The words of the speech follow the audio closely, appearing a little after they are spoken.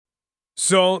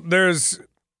So there's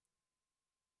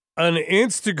an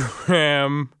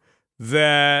Instagram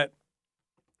that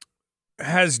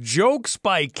has jokes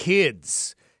by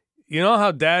kids. You know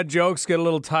how dad jokes get a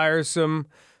little tiresome?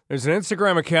 There's an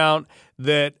Instagram account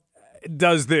that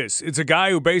does this. It's a guy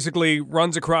who basically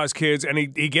runs across kids and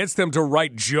he gets them to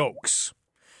write jokes.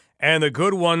 And the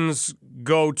good ones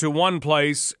go to one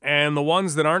place, and the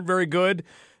ones that aren't very good,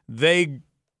 they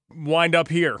wind up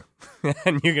here.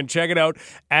 And you can check it out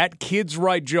at Kids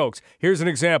Write Jokes. Here's an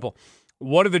example.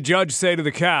 What did the judge say to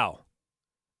the cow?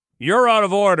 You're out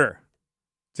of order.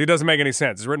 See, it doesn't make any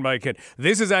sense. It's written by a kid.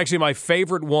 This is actually my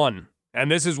favorite one, and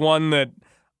this is one that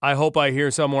I hope I hear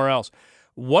somewhere else.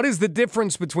 What is the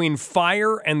difference between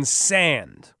fire and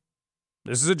sand?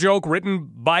 This is a joke written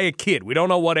by a kid. We don't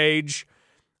know what age.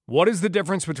 What is the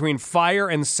difference between fire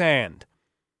and sand?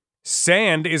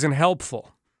 Sand isn't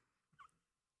helpful.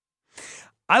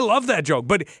 I love that joke,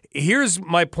 but here's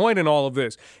my point in all of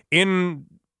this. In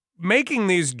making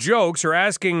these jokes or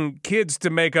asking kids to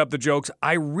make up the jokes,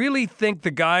 I really think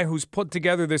the guy who's put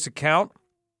together this account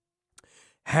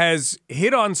has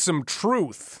hit on some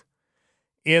truth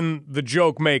in the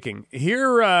joke making.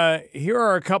 Here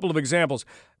are a couple of examples.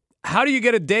 How do you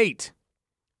get a date?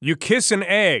 You kiss an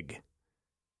egg.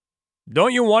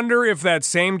 Don't you wonder if that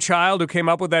same child who came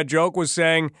up with that joke was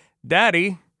saying,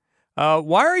 Daddy,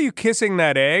 why are you kissing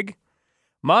that egg?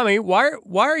 Mommy, why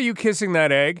are you kissing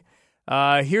that egg?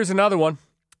 Here's another one.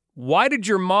 Why did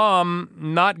your mom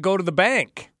not go to the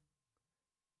bank?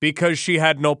 Because she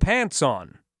had no pants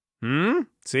on.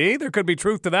 See, there could be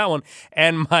truth to that one.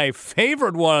 And my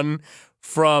favorite one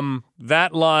from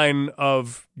that line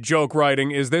of joke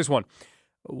writing is this one.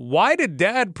 Why did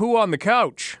Dad poo on the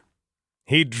couch?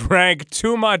 He drank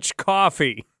too much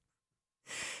coffee.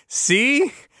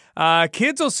 See?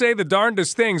 Kids will say the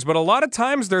darndest things, but a lot of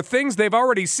times they're things they've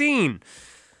already seen.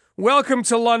 Welcome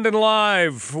to London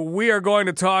Live. We are going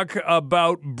to talk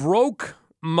about broke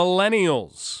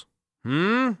millennials. We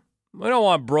don't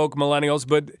want broke millennials,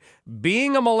 but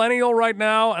being a millennial right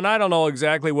now, and I don't know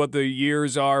exactly what the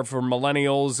years are for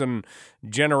millennials and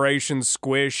Generation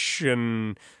Squish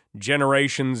and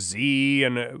Generation Z,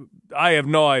 and I have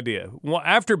no idea. Well,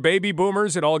 after baby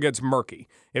boomers, it all gets murky.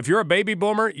 If you're a baby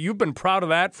boomer, you've been proud of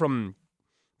that from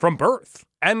birth,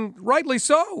 and rightly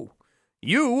so.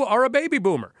 You are a baby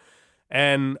boomer.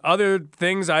 And other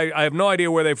things, I have no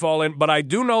idea where they fall in, but I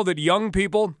do know that young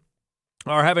people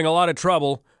are having a lot of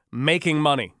trouble making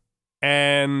money.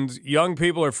 And young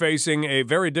people are facing a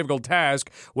very difficult task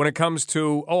when it comes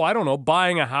to,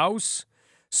 buying a house.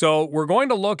 So we're going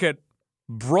to look at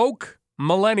broke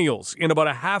millennials in about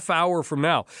a half hour from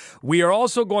now. We are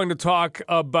also going to talk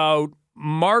about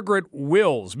Margaret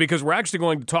Wills, because we're actually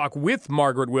going to talk with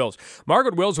Margaret Wills.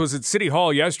 Margaret Wills was at City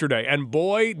Hall yesterday, and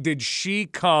boy, did she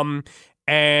come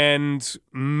and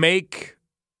make,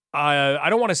 I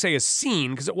don't want to say a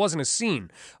scene, because it wasn't a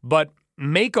scene, but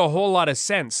make a whole lot of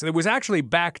sense. It was actually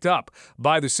backed up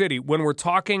by the city when we're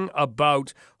talking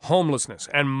about homelessness.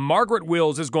 And Margaret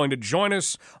Wills is going to join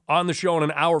us on the show in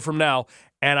an hour from now,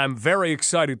 and I'm very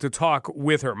excited to talk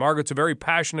with her. Margaret's a very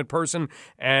passionate person,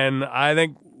 and I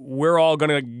think we're all going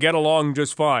to get along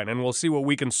just fine, and we'll see what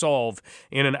we can solve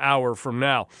in an hour from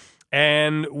now.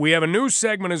 And we have a new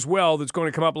segment as well that's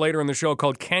going to come up later in the show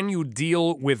called Can You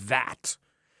Deal With That?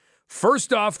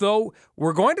 First off, though,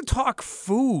 we're going to talk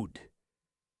food.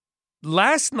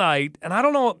 Last night, and I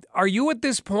don't know, are you at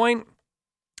this point?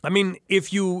 I mean,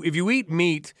 if you eat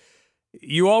meat,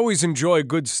 you always enjoy a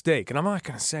good steak. And I'm not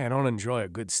going to say I don't enjoy a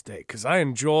good steak, because I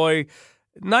enjoy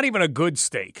not even a good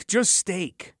steak, just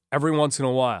steak every once in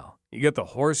a while. You get the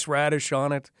horseradish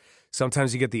on it.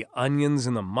 Sometimes you get the onions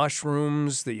and the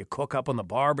mushrooms that you cook up on the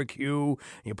barbecue.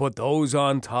 You put those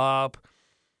on top.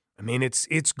 I mean, it's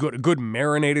good. A good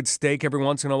marinated steak every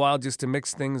once in a while just to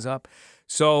mix things up.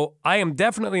 So I am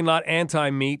definitely not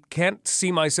anti-meat. Can't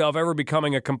see myself ever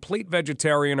becoming a complete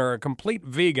vegetarian or a complete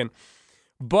vegan.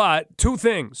 But two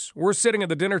things. We're sitting at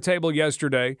the dinner table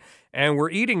yesterday, and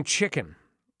we're eating chicken.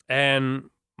 And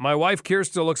my wife,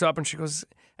 Kirsten, looks up and she goes,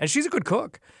 and she's a good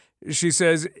cook. She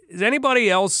says, is anybody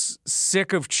else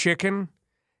sick of chicken?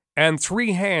 And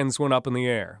 3 hands went up in the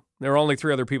air. There were only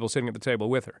 3 other people sitting at the table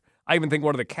with her. I even think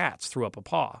one of the cats threw up a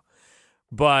paw.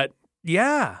 But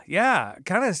yeah,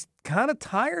 kind of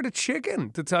tired of chicken,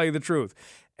 to tell you the truth.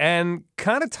 And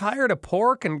kind of tired of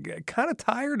pork and kind of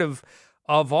tired of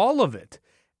all of it.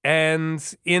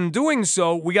 And in doing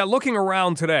so, we got looking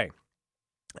around today.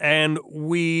 And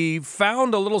we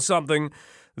found a little something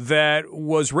that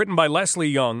was written by Leslie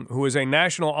Young, who is a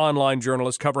national online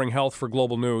journalist covering health for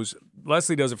Global News.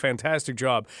 Leslie does a fantastic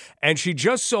job, and she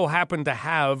just so happened to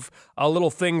have a little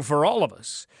thing for all of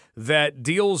us that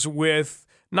deals with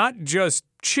not just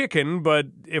chicken, but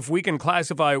if we can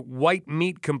classify white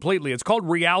meat completely. It's called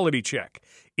Reality Check.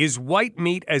 Is white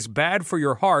meat as bad for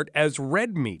your heart as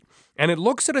red meat? And it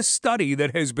looks at a study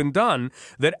that has been done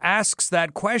that asks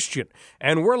that question.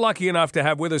 And we're lucky enough to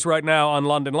have with us right now on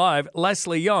London Live,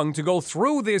 Leslie Young, to go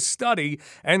through this study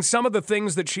and some of the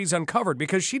things that she's uncovered,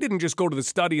 because she didn't just go to the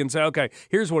study and say, okay,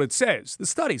 here's what it says. The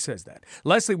study says that.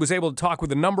 Leslie was able to talk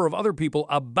with a number of other people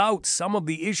about some of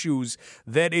the issues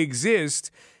that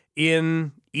exist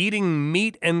in eating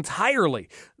meat entirely.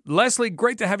 Leslie,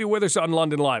 great to have you with us on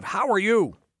London Live. How are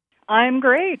you? I'm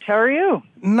great. How are you?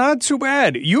 Not too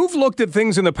bad. You've looked at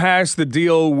things in the past that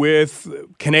deal with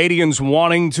Canadians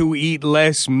wanting to eat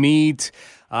less meat.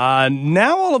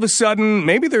 Now, all of a sudden,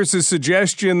 maybe there's a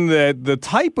suggestion that the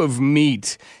type of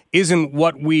meat isn't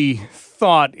what we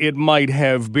thought it might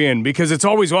have been, because it's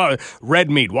always,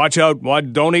 red meat. Watch out.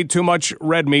 Don't eat too much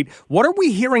red meat. What are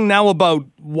we hearing now about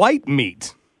white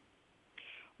meat?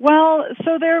 Well,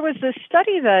 so there was this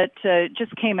study that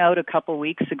just came out a couple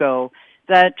weeks ago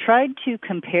that tried to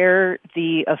compare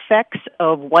the effects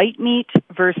of white meat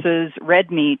versus red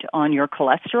meat on your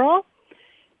cholesterol.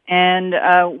 And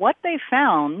what they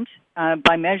found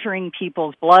by measuring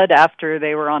people's blood after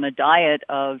they were on a diet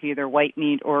of either white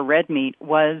meat or red meat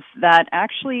was that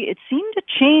actually it seemed to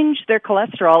change their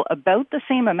cholesterol about the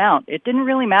same amount. It didn't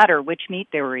really matter which meat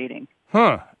they were eating.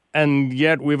 Huh. And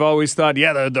yet we've always thought,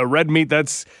 the red meat,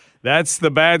 that's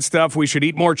the bad stuff. We should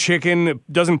eat more chicken.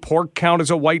 Doesn't pork count as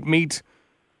a white meat?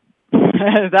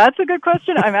 That's a good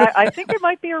question. I think it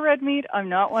might be a red meat. I'm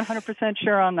not 100%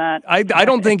 sure on that. I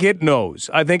don't think it knows.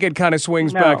 I think it kind of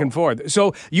swings back and forth.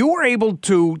 So you were able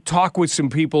to talk with some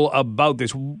people about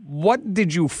this. What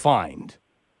did you find?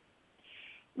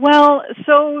 Well,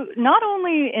 so not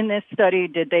only in this study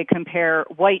did they compare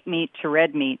white meat to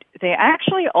red meat, they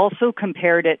actually also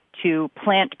compared it to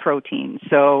plant proteins,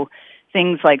 so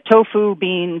things like tofu,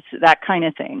 beans, that kind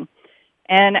of thing.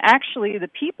 And actually, the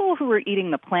people who were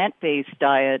eating the plant-based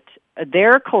diet,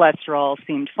 their cholesterol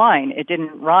seemed fine. It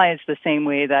didn't rise the same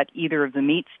way that either of the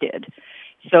meats did.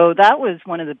 So that was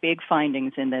one of the big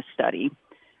findings in this study.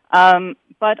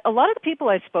 But a lot of the people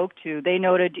I spoke to, they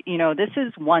noted, this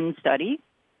is one study,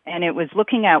 and it was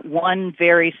looking at one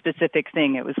very specific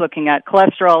thing. It was looking at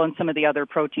cholesterol and some of the other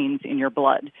proteins in your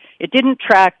blood. It didn't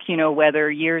track, whether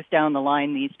years down the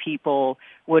line these people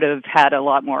would have had a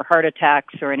lot more heart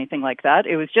attacks or anything like that.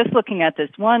 It was just looking at this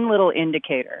one little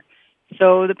indicator.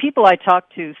 So the people I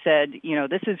talked to said,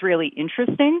 this is really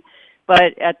interesting,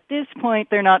 but at this point,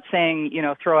 they're not saying,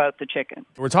 throw out the chicken.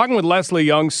 We're talking with Leslie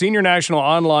Young, senior national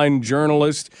online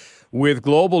journalist with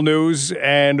Global News,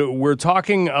 and we're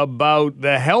talking about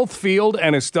the health field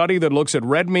and a study that looks at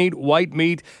red meat, white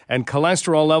meat, and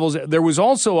cholesterol levels. There was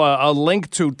also a link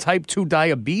to type 2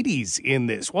 diabetes in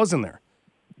this, wasn't there?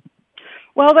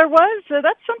 Well, there was.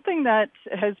 That's something that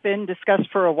has been discussed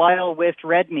for a while with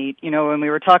red meat. When we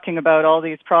were talking about all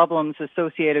these problems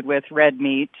associated with red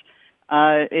meat,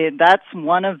 that's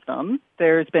one of them.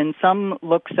 There's been some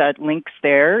looks at links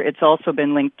there. It's also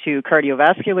been linked to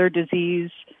cardiovascular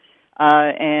disease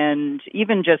and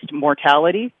even just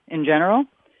mortality in general.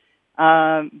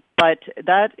 But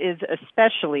that is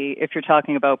especially if you're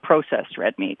talking about processed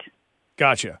red meat.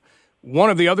 Gotcha.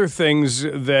 One of the other things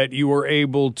that you were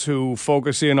able to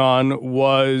focus in on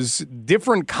was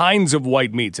different kinds of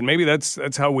white meats. And maybe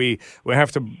that's how we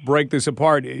have to break this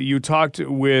apart. You talked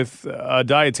with a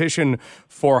dietitian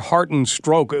for heart and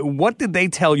stroke. What did they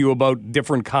tell you about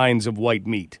different kinds of white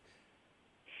meat?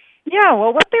 Yeah,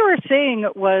 well, what they were saying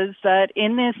was that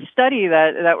in this study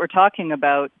that we're talking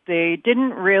about, they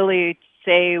didn't really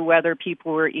say whether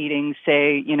people were eating,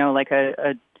 say, like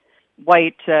a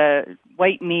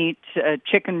white meat,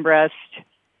 chicken breast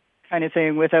kind of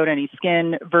thing without any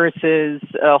skin versus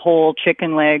a whole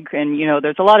chicken leg. And,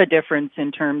 there's a lot of difference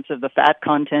in terms of the fat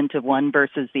content of one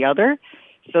versus the other.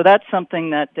 So that's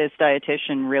something that this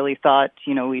dietitian really thought,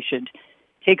 we should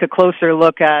take a closer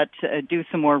look at, do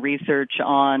some more research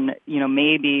on,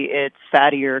 maybe it's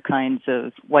fattier kinds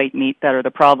of white meat that are the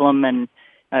problem, and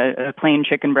a plain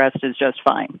chicken breast is just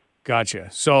fine. Gotcha.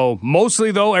 So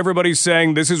mostly, though, everybody's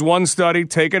saying this is one study.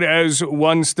 Take it as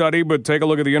one study, but take a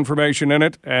look at the information in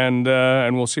it, and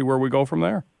we'll see where we go from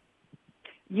there.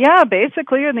 Yeah,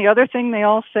 basically. And the other thing they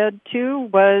all said, too,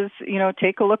 was,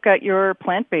 take a look at your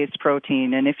plant-based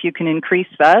protein. And if you can increase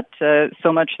that,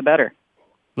 so much the better.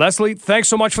 Leslie, thanks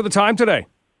so much for the time today.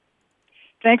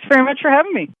 Thanks very much for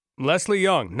having me. Leslie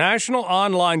Young, national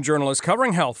online journalist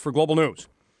covering health for Global News.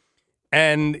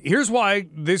 And here's why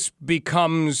this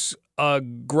becomes a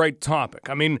great topic.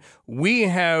 I mean, we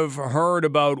have heard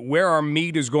about where our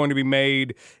meat is going to be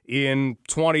made in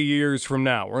 20 years from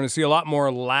now. We're going to see a lot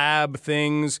more lab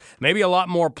things, maybe a lot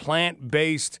more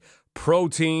plant-based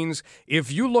proteins.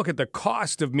 If you look at the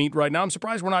cost of meat right now, I'm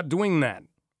surprised we're not doing that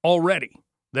already.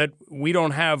 That we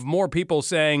don't have more people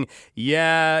saying,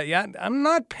 yeah, I'm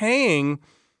not paying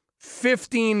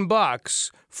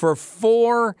 $15 for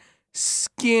 4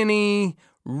 skinny,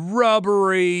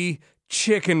 rubbery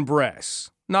chicken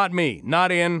breasts. Not me.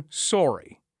 Not in.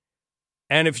 Sorry.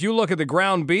 And if you look at the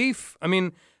ground beef, I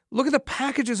mean, look at the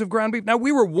packages of ground beef. Now,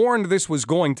 we were warned this was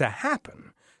going to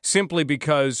happen simply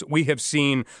because we have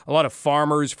seen a lot of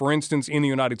farmers, for instance, in the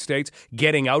United States,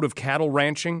 getting out of cattle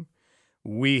ranching.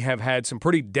 We have had some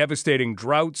pretty devastating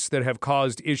droughts that have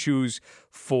caused issues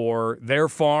for their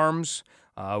farms.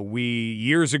 We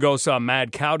years ago saw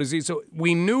mad cow disease. So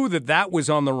we knew that was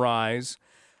on the rise,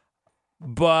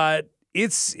 but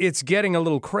it's getting a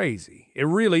little crazy. It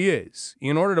really is.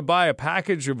 In order to buy a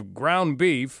package of ground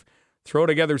beef, throw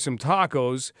together some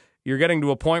tacos, you're getting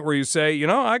to a point where you say, you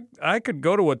know, I could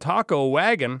go to a taco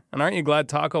wagon, and aren't you glad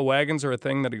taco wagons are a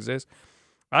thing that exists?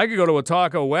 I could go to a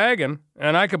taco wagon,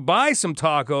 and I could buy some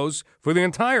tacos for the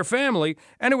entire family,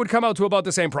 and it would come out to about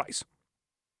the same price.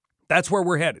 That's where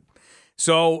we're headed.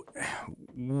 So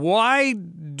why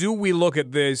do we look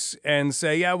at this and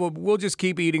say, yeah, well, we'll just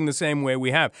keep eating the same way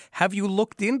we have? Have you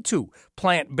looked into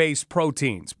plant-based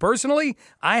proteins? Personally,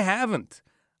 I haven't.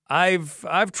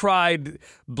 I've tried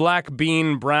black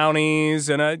bean brownies,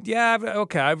 and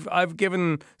I've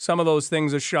given some of those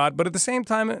things a shot. But at the same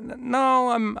time,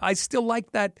 no, I still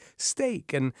like that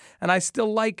steak, and I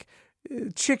still like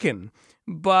chicken.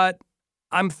 But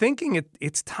I'm thinking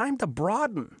it's time to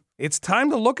broaden. It's time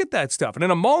to look at that stuff. And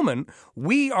in a moment,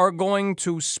 we are going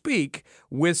to speak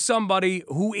with somebody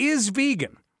who is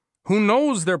vegan, who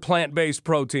knows their plant-based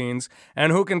proteins,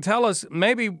 and who can tell us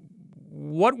maybe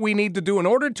what we need to do in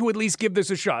order to at least give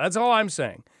this a shot. That's all I'm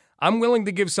saying. I'm willing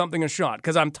to give something a shot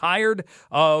because I'm tired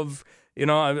of,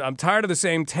 I'm tired of the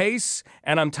same tastes,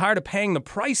 and I'm tired of paying the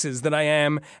prices that I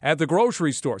am at the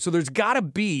grocery store. So there's got to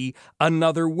be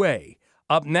another way.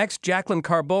 Up next, Jacqueline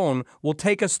Carbone will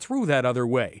take us through that other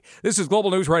way. This is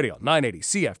Global News Radio, 980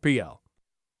 CFPL.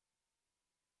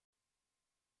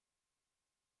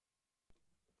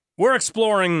 We're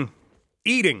exploring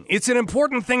eating. It's an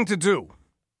important thing to do.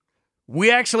 We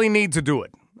actually need to do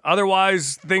it.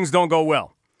 Otherwise, things don't go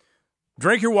well.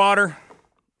 Drink your water.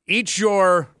 Eat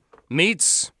your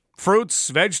meats, fruits,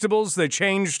 vegetables. They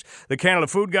changed the Canada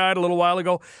Food Guide a little while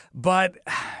ago. But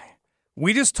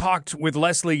we just talked with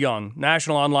Leslie Young,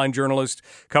 national online journalist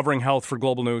covering health for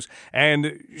Global News,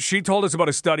 and she told us about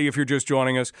a study, if you're just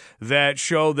joining us, that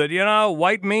showed that,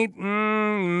 white meat,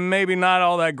 maybe not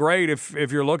all that great if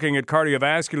you're looking at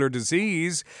cardiovascular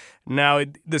disease. Now,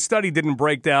 the study didn't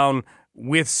break down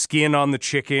with skin on the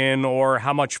chicken or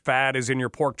how much fat is in your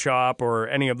pork chop or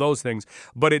any of those things,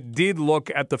 but it did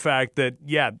look at the fact that,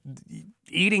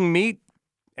 eating meat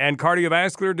and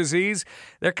cardiovascular disease,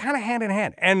 they're kind of hand in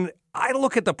hand. And I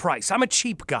look at the price. I'm a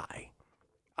cheap guy.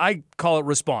 I call it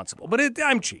responsible, but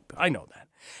I'm cheap. I know that.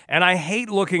 And I hate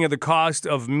looking at the cost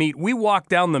of meat. We walk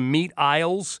down the meat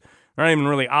aisles. They're not even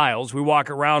really aisles. We walk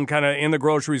around kind of in the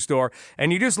grocery store,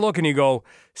 and you just look and you go,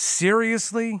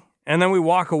 seriously? And then we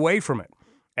walk away from it.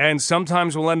 And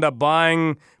sometimes we'll end up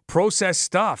buying processed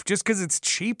stuff just because it's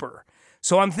cheaper.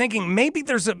 So I'm thinking maybe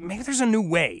there's a new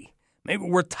way. Maybe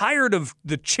we're tired of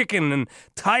the chicken and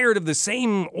tired of the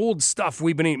same old stuff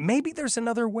we've been eating. Maybe there's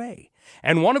another way.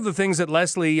 And one of the things that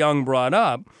Leslie Young brought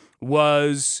up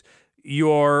was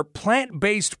your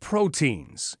plant-based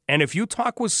proteins. And if you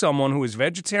talk with someone who is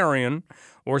vegetarian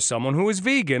or someone who is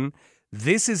vegan,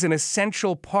 this is an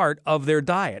essential part of their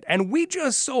diet. And we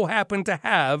just so happen to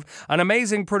have an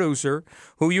amazing producer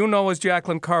who you know as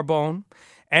Jacqueline Carbone,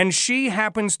 and she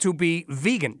happens to be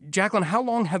vegan. Jacqueline, how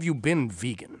long have you been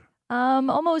vegan?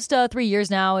 Almost 3 years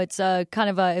now. It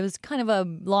was kind of a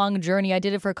long journey. I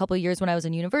did it for a couple of years when I was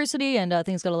in university, and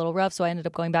things got a little rough, so I ended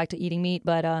up going back to eating meat,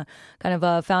 but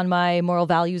found my moral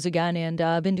values again,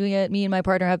 and been doing it. Me and my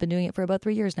partner have been doing it for about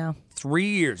 3 years now. 3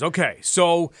 years. Okay.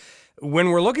 So when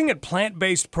we're looking at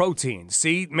plant-based proteins,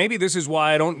 see, maybe this is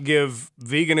why I don't give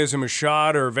veganism a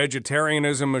shot or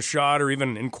vegetarianism a shot or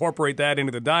even incorporate that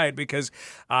into the diet, because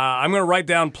I'm going to write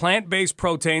down plant-based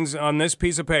proteins on this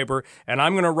piece of paper, and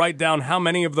I'm going to write down how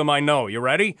many of them I know. You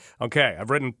ready? Okay,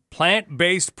 I've written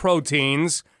plant-based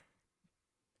proteins.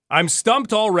 I'm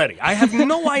stumped already. I have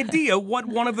no idea what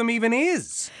one of them even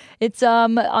is. It's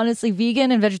honestly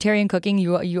vegan and vegetarian cooking.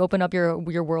 You open up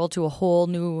your world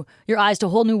to your eyes to a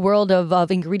whole new world of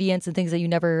ingredients and things that you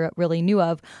never really knew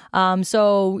of.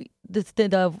 So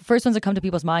the first ones that come to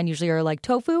people's mind usually are like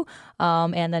tofu,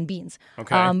 and then beans.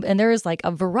 Okay. And there's like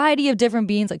a variety of different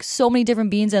beans, like so many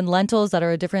different beans and lentils that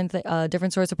are a different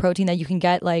source of protein that you can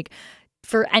get like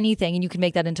for anything. And you can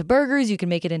make that into burgers, you can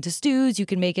make it into stews, you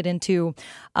can make it into,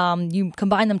 you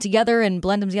combine them together and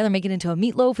blend them together, make it into a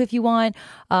meatloaf if you want.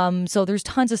 So there's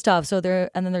tons of stuff. And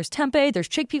then there's tempeh, there's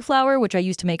chickpea flour, which I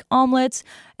use to make omelets,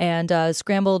 and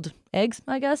scrambled eggs,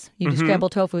 I guess. You can scramble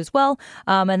tofu as well.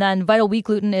 And then Vital Wheat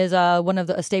gluten is one of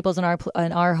the staples in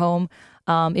our home.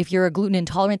 If you're a gluten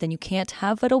intolerant, then you can't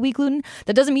have Vital Wheat gluten.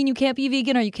 That doesn't mean you can't be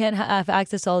vegan or you can't have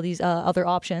access to all these other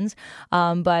options.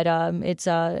 But it's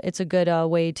a good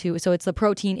way to. So it's the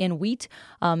protein in wheat.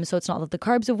 So it's not the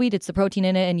carbs of wheat; it's the protein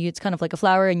in it, and it's kind of like a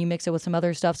flour, and you mix it with some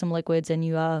other stuff, some liquids, and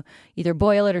you either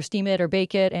boil it or steam it or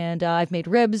bake it. And I've made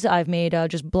ribs. I've made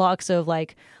just blocks of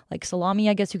like salami,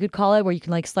 I guess you could call it, where you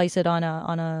can like slice it on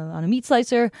a meat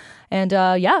slicer. And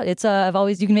it's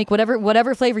you can make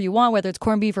whatever flavor you want, whether it's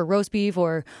corned beef or roast beef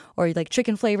or like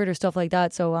chicken flavored or stuff like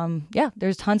that. So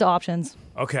there's tons of options.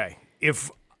 Okay.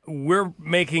 If we're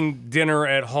making dinner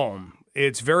at home,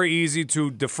 it's very easy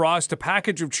to defrost a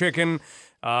package of chicken,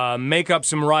 make up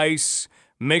some rice,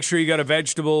 make sure you got a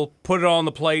vegetable, put it on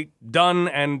the plate, done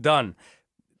and done.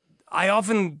 I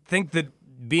often think that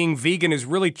being vegan is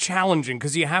really challenging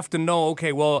because you have to know,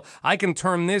 okay, well, I can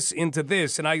turn this into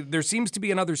this, and there seems to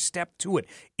be another step to it.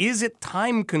 Is it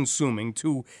time consuming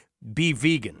to be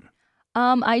vegan?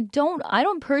 I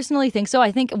don't personally think so.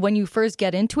 I think when you first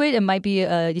get into it, it might be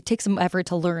it takes some effort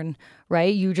to learn,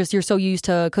 right? You're so used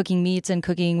to cooking meats and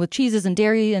cooking with cheeses and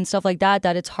dairy and stuff like that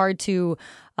it's hard to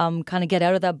kind of get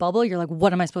out of that bubble. You're like,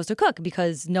 what am I supposed to cook?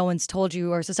 Because no one's told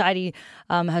you, or society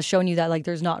has shown you that like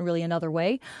there's not really another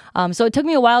way. So it took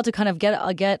me a while to kind of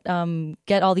get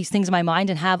all these things in my mind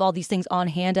and have all these things on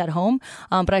hand at home.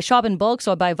 But I shop in bulk,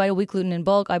 so I buy Vital Wheat gluten in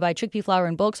bulk. I buy chickpea flour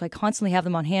in bulk, so I constantly have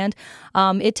them on hand.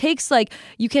 It takes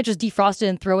you can't just defrost it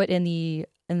and throw it in the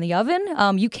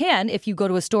oven. You can if you go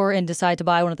to a store and decide to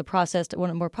buy one of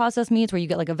the more processed meats where you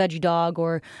get like a veggie dog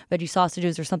or veggie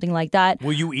sausages or something like that.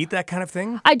 Will you eat that kind of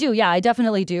thing? I do. Yeah, I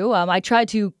definitely do. I try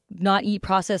to not eat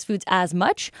processed foods as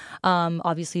much.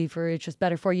 Obviously, it's just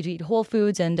better for you to eat whole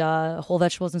foods and whole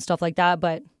vegetables and stuff like that.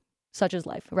 But such is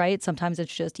life, right? Sometimes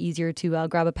it's just easier to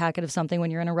grab a packet of something when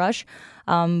you're in a rush.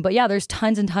 But yeah, there's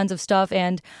tons and tons of stuff.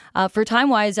 And for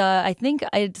time-wise, I think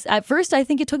at first I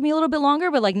think it took me a little bit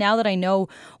longer, but like now that I know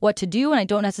what to do and I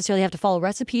don't necessarily have to follow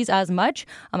recipes as much,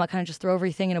 I kind of just throw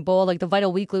everything in a bowl. Like the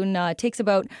Vital Wheat gluten, it takes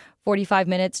about 45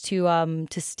 minutes to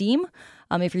steam.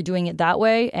 If you're doing it that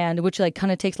way, and which like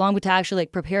kind of takes long, but to actually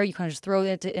like prepare, you kind of just throw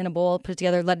it in a bowl, put it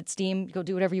together, let it steam, go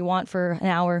do whatever you want for an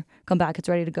hour, come back, it's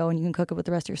ready to go, and you can cook it with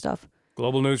the rest of your stuff.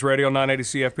 Global News Radio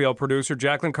 980 CFPL producer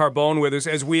Jacqueline Carbone with us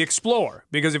as we explore.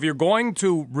 Because if you're going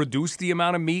to reduce the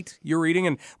amount of meat you're eating,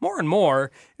 and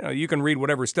more, you can read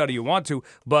whatever study you want to,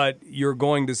 but you're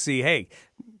going to see, hey,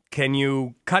 can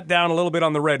you cut down a little bit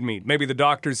on the red meat? Maybe the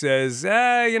doctor says,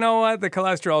 you know what, the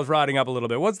cholesterol's riding up a little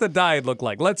bit. What's the diet look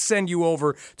like? Let's send you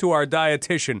over to our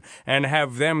dietitian and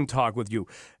have them talk with you.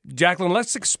 Jacqueline,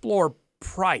 let's explore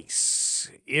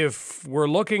price. If we're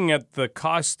looking at the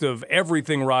cost of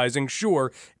everything rising,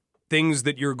 sure, things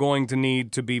that you're going to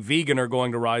need to be vegan are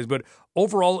going to rise, but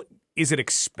overall, is it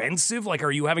expensive? Like,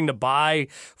 are you having to buy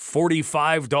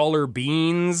 $45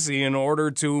 beans in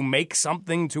order to make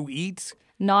something to eat?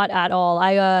 Not at all.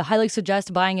 I highly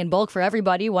suggest buying in bulk for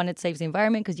everybody. One, it saves the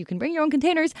environment because you can bring your own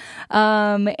containers.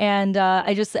 And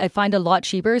I find it a lot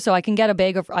cheaper. So I can get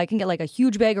like a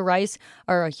huge bag of rice,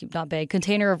 or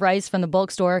container of rice from the bulk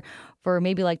store for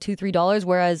maybe like $2-3,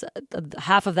 whereas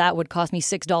half of that would cost me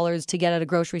 $6 to get at a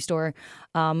grocery store,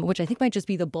 which I think might just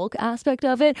be the bulk aspect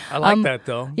of it. I like that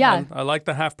though. Yeah, I like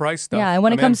the half price stuff. Yeah, and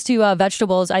when it comes to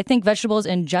vegetables, I think vegetables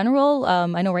in general.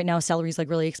 I know right now celery is like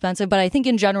really expensive, but I think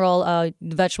in general,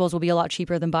 vegetables will be a lot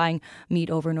cheaper than buying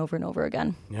meat over and over and over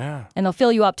again. Yeah, and they'll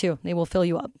fill you up too. They will fill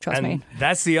you up. Trust me.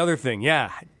 That's the other thing. Yeah.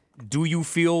 Do you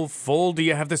feel full? Do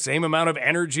you have the same amount of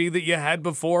energy that you had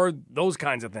before? Those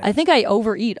kinds of things. I think I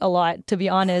overeat a lot, to be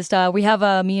honest. We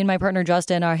have me and my partner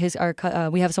Justin.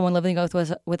 We have someone living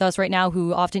with us right now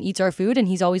who often eats our food, and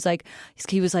he's always like,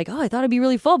 he was like, oh, I thought it'd be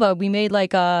really full, but we made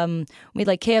like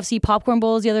KFC popcorn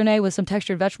bowls the other night with some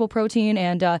textured vegetable protein,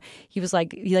 and he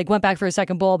went back for a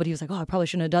second bowl, but he was like, oh, I probably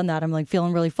shouldn't have done that. I'm like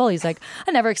feeling really full. He's like,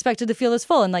 I never expected to feel this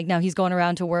full, and like now he's going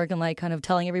around to work and like kind of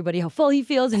telling everybody how full he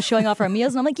feels and showing off our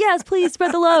meals, and I'm like, yeah. podcast. Please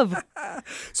spread the love.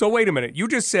 So wait a minute. You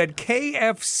just said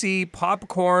KFC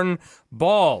popcorn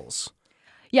balls.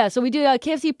 Yeah, so we do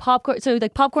KFC popcorn. So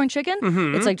like popcorn chicken,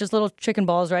 it's like just little chicken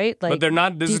balls, right? Like, But they're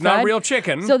not. This is not real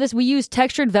chicken. So we use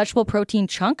textured vegetable protein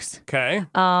chunks. Okay.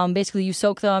 Basically, you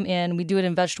soak them in. We do it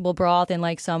in vegetable broth and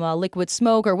like some liquid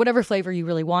smoke or whatever flavor you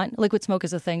really want. Liquid smoke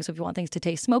is a thing. So if you want things to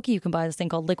taste smoky, you can buy this thing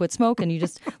called liquid smoke, and you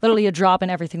just literally a drop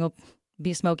and everything will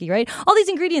be smoky, right? All these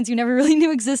ingredients you never really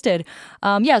knew existed.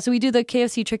 So we do the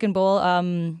KFC chicken bowl.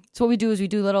 So what we do is we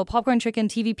do little popcorn chicken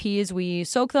TVPs. We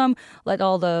soak them, let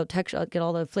all the texture, get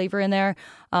all the flavor in there,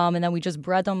 and then we just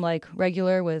bread them like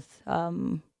regular with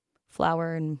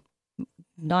flour and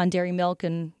non-dairy milk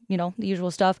and the usual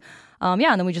stuff. And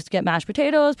then we just get mashed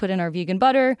potatoes, put in our vegan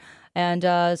butter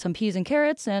and some peas and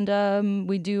carrots, and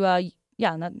we do.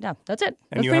 That's it.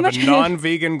 And that's you have a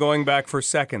non-vegan going back for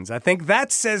seconds. I think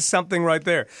that says something right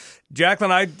there.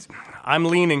 Jacqueline, I'm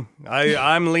leaning.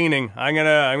 I'm leaning. I'm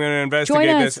gonna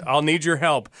investigate this. I'll need your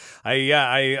help.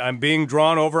 I'm being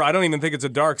drawn over. I don't even think it's a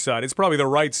dark side. It's probably the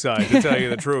right side, to tell you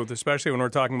the truth, especially when we're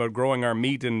talking about growing our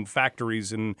meat in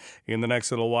factories in the next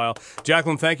little while.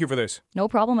 Jacqueline, thank you for this. No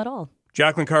problem at all.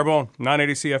 Jacqueline Carbone,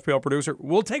 980 CFPL producer.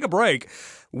 We'll take a break.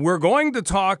 We're going to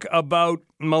talk about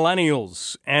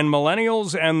millennials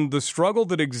and the struggle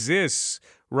that exists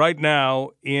right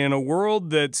now in a world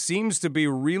that seems to be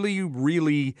really,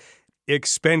 really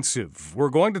expensive. We're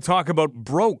going to talk about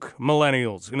broke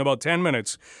millennials in about 10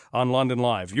 minutes on London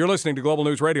Live. You're listening to Global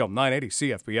News Radio, 980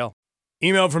 CFPL.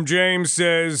 Email from James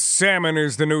says, salmon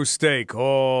is the new steak.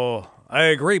 Oh, I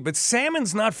agree, but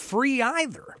salmon's not free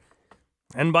either.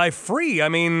 And by free, I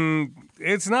mean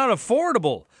it's not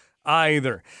affordable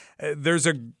either. There's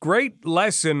a great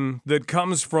lesson that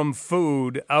comes from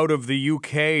food out of the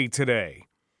UK today.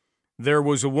 There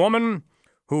was a woman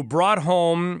who brought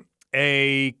home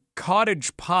a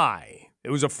cottage pie. It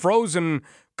was a frozen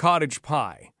cottage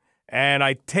pie. And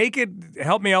I take it,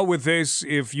 help me out with this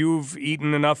if you've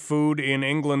eaten enough food in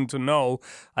England to know.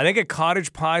 I think a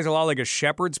cottage pie is a lot like a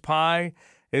shepherd's pie,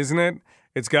 isn't it?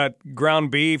 It's got ground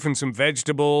beef and some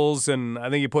vegetables, and I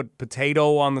think you put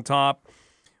potato on the top.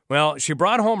 Well, she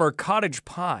brought home her cottage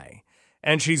pie,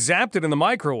 and she zapped it in the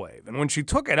microwave. And when she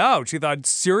took it out, she thought,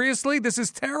 seriously? This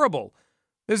is terrible.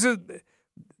 This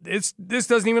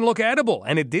doesn't even look edible.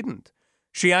 And it didn't.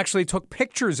 She actually took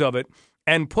pictures of it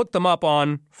and put them up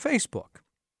on Facebook.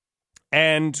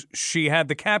 And she had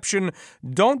the caption,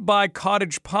 don't buy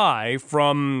cottage pie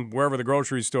from wherever the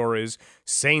grocery store is,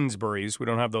 Sainsbury's. We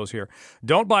don't have those here.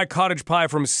 Don't buy cottage pie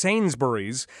from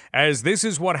Sainsbury's, as this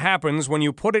is what happens when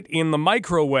you put it in the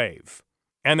microwave.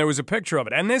 And there was a picture of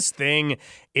it. And this thing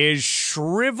is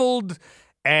shriveled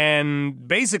and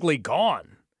basically gone.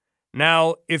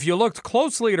 Now, if you looked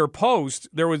closely at her post,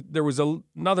 there was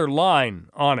another line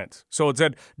on it. So it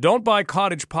said, don't buy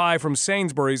cottage pie from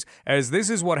Sainsbury's, as this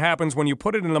is what happens when you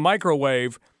put it in the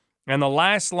microwave. And the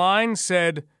last line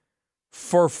said,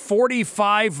 for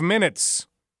 45 minutes.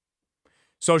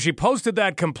 So she posted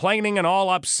that complaining and all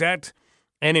upset,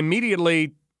 and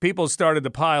immediately people started to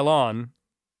pile on.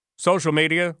 Social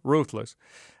media, ruthless,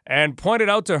 and pointed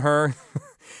out to her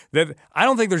that I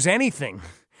don't think there's anything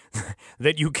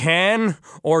that you can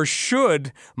or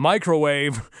should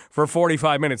microwave for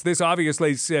 45 minutes. This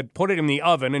obviously said put it in the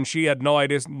oven, and she had no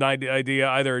idea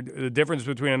either the difference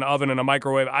between an oven and a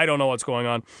microwave. I don't know what's going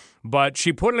on. But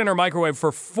she put it in her microwave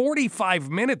for 45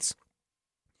 minutes.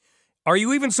 Are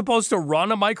you even supposed to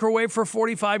run a microwave for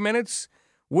 45 minutes?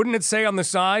 Wouldn't it say on the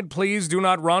side, please do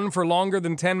not run for longer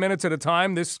than 10 minutes at a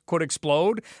time? This could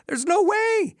explode. There's no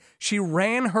way. She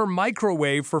ran her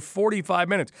microwave for 45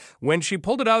 minutes. When she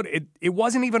pulled it out, it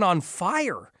wasn't even on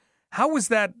fire. How was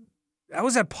that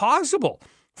possible?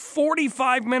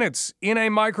 45 minutes in a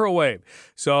microwave.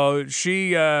 So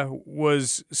she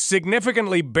was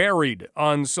significantly buried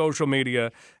on social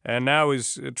media and now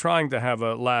is trying to have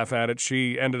a laugh at it.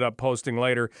 She ended up posting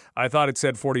later, I thought it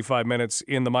said 45 minutes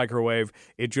in the microwave.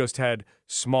 It just had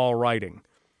small writing.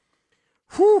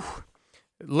 Whew.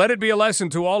 Let it be a lesson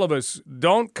to all of us.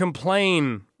 Don't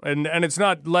complain. And it's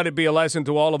not let it be a lesson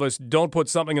to all of us. Don't put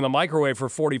something in the microwave for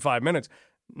 45 minutes.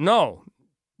 No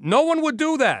one would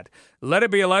do that. Let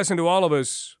it be a lesson to all of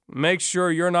us. Make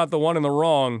sure you're not the one in the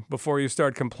wrong before you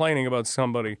start complaining about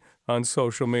somebody on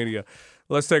social media.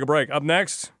 Let's take a break. Up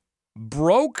next,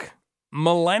 broke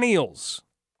millennials.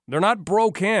 They're not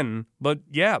broken, but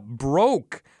yeah,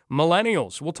 broke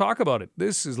millennials. We'll talk about it.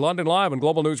 This is London Live on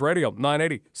Global News Radio,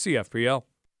 980 CFPL.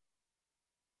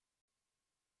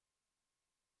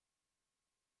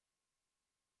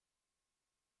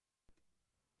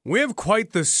 We have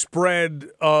quite the spread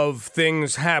of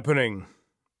things happening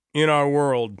in our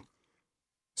world.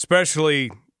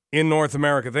 especially in North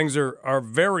America. Things are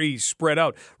very spread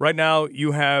out. Right now,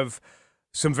 you have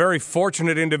some very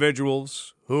fortunate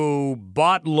individuals who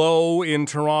bought low in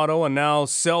Toronto and now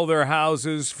sell their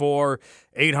houses for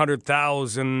 $800,000,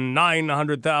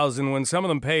 $900,000 when some of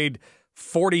them paid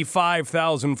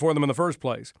 $45,000 for them in the first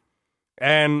place.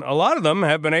 And a lot of them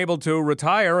have been able to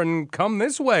retire and come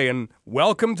this way, and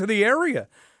welcome to the area.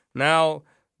 Now,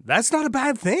 that's not a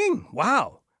bad thing.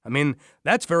 Wow. I mean,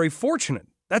 that's very fortunate.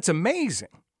 That's amazing.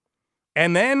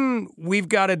 And then we've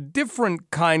got a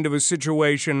different kind of a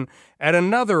situation at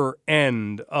another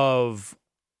end of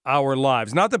our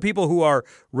lives. Not the people who are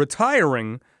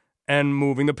retiring and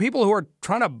moving, the people who are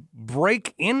trying to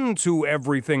break into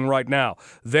everything right now.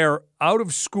 They're out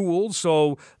of school,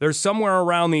 so they're somewhere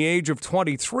around the age of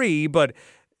 23, but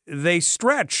they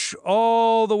stretch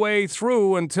all the way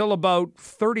through until about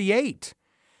 38.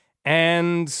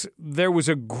 And there was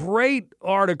a great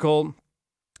article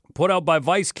put out by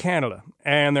Vice Canada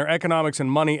and their economics and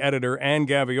money editor, Anne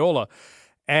Gaviola.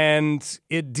 And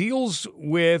it deals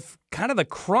with kind of the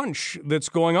crunch that's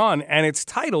going on. And it's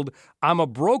titled, "I'm a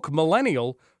Broke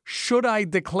Millennial. Should I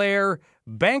Declare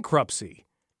Bankruptcy?"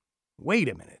 Wait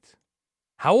a minute.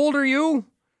 How old are you?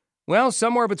 Well,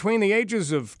 somewhere between the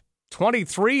ages of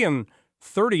 23 and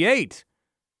 38.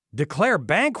 Declare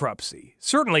bankruptcy?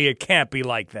 Certainly it can't be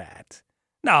like that.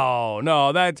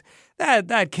 No, that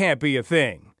can't be a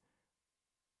thing.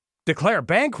 Declare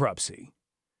bankruptcy?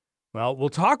 Well, we'll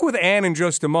talk with Ann in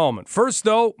just a moment. First,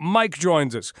 though, Mike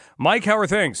joins us. Mike, how are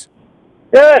things?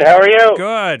 Good. How are you?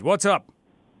 Good. What's up?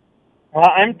 Well,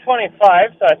 I'm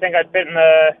 25, so I think I fit in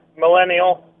the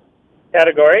millennial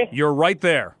category. You're right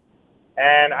there.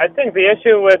 And I think the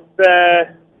issue with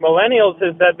millennials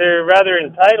is that they're rather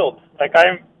entitled. Like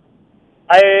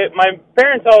my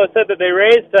parents always said that they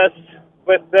raised us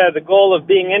with the goal of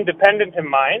being independent in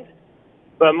mind.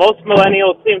 But most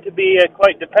millennials seem to be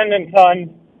quite dependent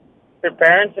on their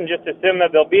parents and just assume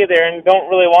that they'll be there and don't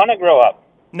really want to grow up.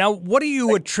 Now, what do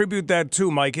you attribute that to,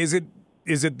 Mike? Is it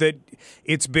that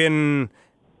it's been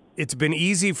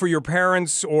easy for your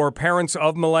parents or parents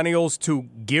of millennials to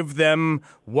give them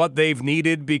what they've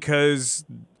needed because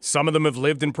some of them have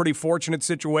lived in pretty fortunate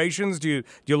situations? Do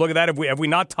you look at that? Have we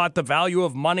not taught the value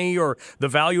of money or the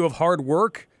value of hard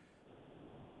work?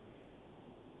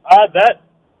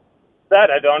 That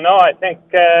I don't know. I think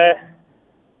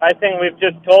we've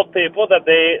just told people that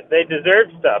they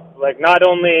deserve stuff. Like, not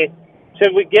only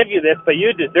should we give you this, but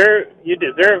you deserve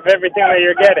everything that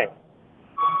you're getting.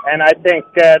 And I think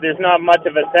there's not much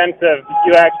of a sense of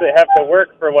you actually have to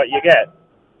work for what you get.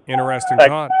 Interesting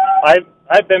thought.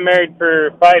 I've been married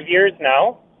for 5 years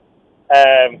now.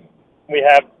 We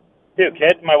have 2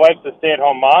 kids. My wife's a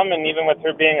stay-at-home mom, and even with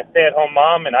her being a stay-at-home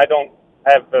mom, and I don't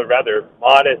have a rather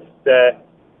modest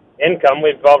income.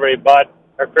 We've already bought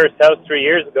our first house 3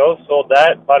 years ago, sold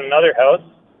that, bought another house,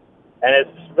 and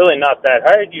it's really not that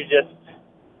hard. You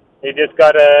just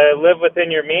got to live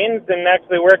within your means and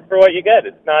actually work for what you get.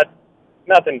 It's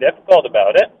nothing difficult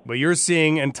about it. But you're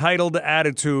seeing entitled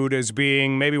attitude as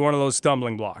being maybe one of those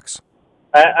stumbling blocks.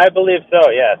 I believe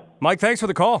so, yes. Mike, thanks for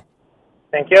the call.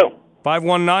 Thank you.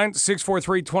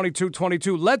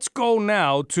 519-643-2222. Let's go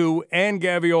now to Anne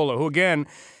Gaviola, who, again,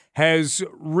 has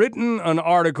written an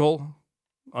article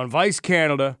on Vice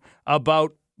Canada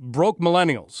about broke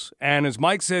millennials. And as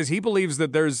Mike says, he believes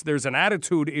that there's an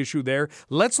attitude issue there.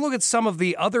 Let's look at some of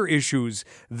the other issues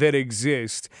that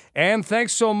exist. Anne,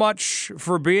 thanks so much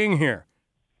for being here.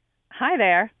 Hi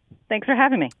there. Thanks for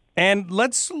having me. And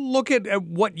let's look at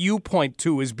what you point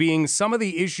to as being some of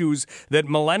the issues that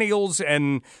millennials,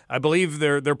 and I believe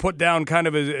they're put down kind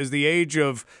of as the age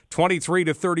of 23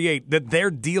 to 38, that they're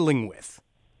dealing with.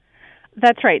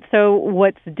 That's right. So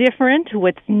what's different,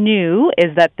 what's new,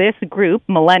 is that this group,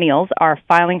 millennials, are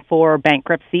filing for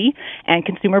bankruptcy and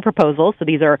consumer proposals. So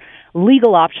these are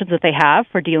legal options that they have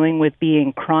for dealing with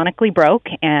being chronically broke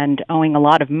and owing a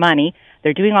lot of money.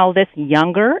 They're doing all this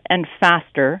younger and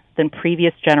faster than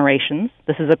previous generations.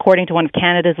 This is according to one of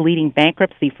Canada's leading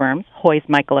bankruptcy firms, Hoyes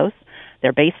Michaelos.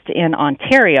 They're based in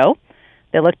Ontario.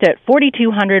 They looked at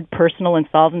 4,200 personal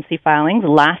insolvency filings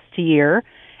last year.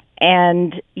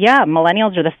 And,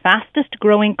 millennials are the fastest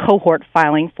growing cohort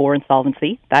filing for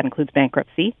insolvency. That includes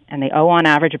bankruptcy. And they owe, on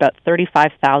average, about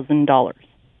 $35,000.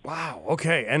 Wow.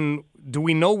 Okay. And do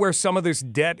we know where some of this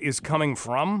debt is coming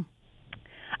from?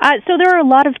 So there are a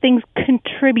lot of things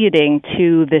contributing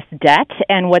to this debt,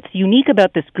 and what's unique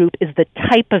about this group is the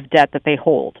type of debt that they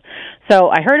hold. So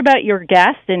I heard about your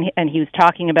guest, and he was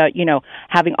talking about,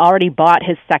 having already bought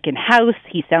his second house.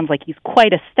 He sounds like he's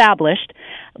quite established.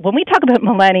 When we talk about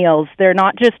millennials, they're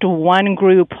not just one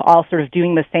group all sort of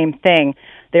doing the same thing.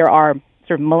 There are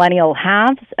sort of millennial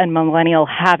haves and millennial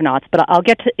have-nots, but I'll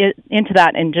get into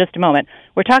that in just a moment.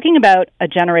 We're talking about a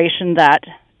generation that,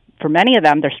 for many of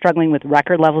them, they're struggling with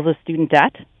record levels of student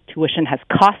debt. Tuition has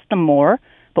cost them more,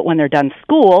 but when they're done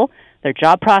school, their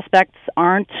job prospects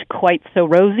aren't quite so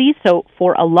rosy. So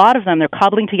for a lot of them, they're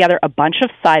cobbling together a bunch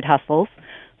of side hustles.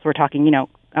 So we're talking,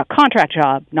 a contract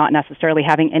job, not necessarily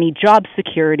having any job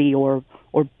security or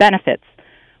benefits.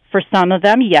 For some of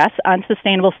them, yes,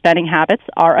 unsustainable spending habits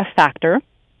are a factor.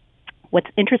 What's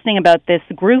interesting about this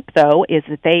group, though, is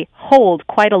that they hold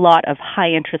quite a lot of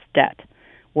high-interest debt.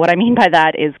 What I mean by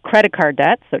that is credit card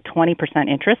debt, so 20%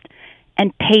 interest,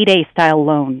 and payday-style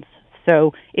loans.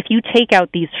 So if you take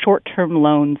out these short-term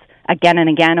loans again and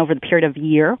again over the period of a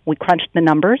year, we crunched the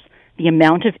numbers, the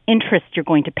amount of interest you're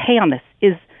going to pay on this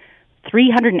is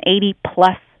 380+%.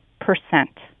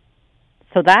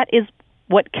 So that is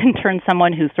what can turn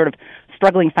someone who's sort of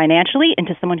struggling financially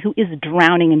into someone who is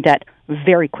drowning in debt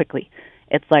very quickly.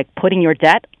 It's like putting your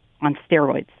debt on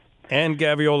steroids. Anne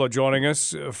Gaviola joining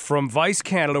us from Vice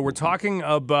Canada. We're talking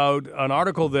about an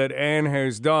article that Anne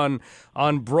has done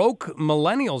on broke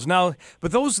millennials. Now,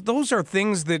 but those are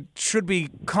things that should be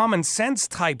common sense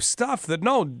type stuff that,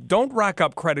 no, don't rack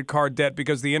up credit card debt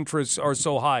because the interests are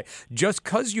so high. Just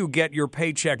because you get your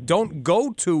paycheck, don't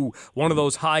go to one of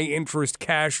those high interest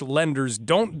cash lenders.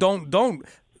 Don't.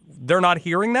 They're not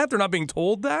hearing that? They're not being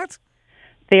told that?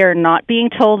 They are not being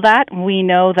told that. We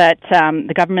know that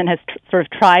the government has sort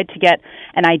of tried to get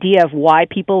an idea of why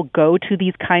people go to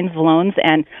these kinds of loans,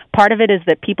 and part of it is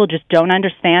that people just don't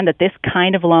understand that this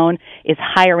kind of loan is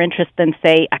higher interest than,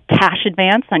 say, a cash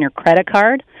advance on your credit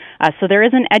card. So there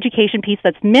is an education piece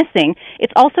that's missing.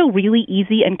 It's also really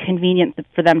easy and convenient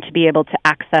for them to be able to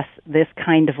access this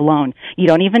kind of loan. You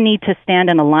don't even need to stand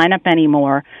in a lineup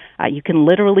anymore. You can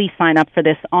literally sign up for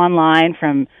this online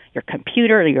from your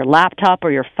computer or your laptop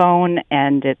or your phone,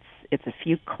 and it's a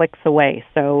few clicks away.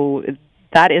 So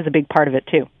that is a big part of it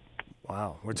too.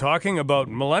 Wow. We're talking about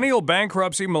millennial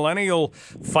bankruptcy, millennial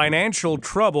financial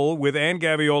trouble with Anne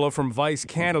Gaviola from Vice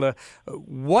Canada.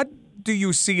 What do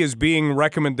you see as being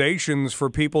recommendations for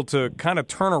people to kind of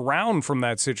turn around from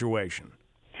that situation?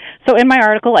 So in my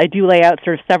article, I do lay out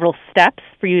sort of several steps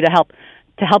for you to help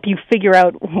you figure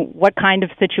out what kind of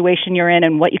situation you're in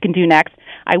and what you can do next.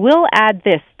 I will add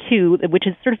this, too, which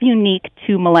is sort of unique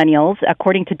to millennials,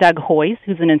 according to Doug Hoyes,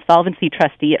 who's an insolvency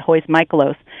trustee at Hoyes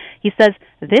Michaelos. He says,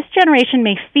 this generation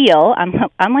may feel,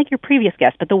 unlike your previous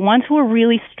guest, but the ones who are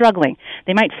really struggling,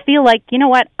 they might feel like, you know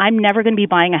what, I'm never going to be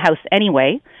buying a house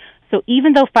anyway. So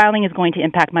even though filing is going to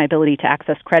impact my ability to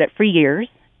access credit for years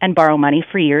and borrow money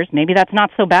for years, maybe that's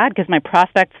not so bad because my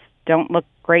prospects don't look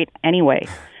great anyway.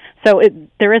 So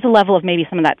there is a level of maybe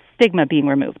some of that stigma being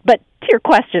removed. But to your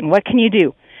question, what can you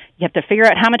do? You have to figure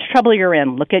out how much trouble you're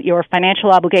in. Look at your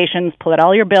financial obligations, pull out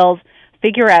all your bills,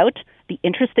 figure out the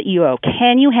interest that you owe.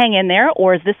 Can you hang in there,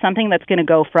 or is this something that's going to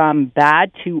go from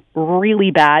bad to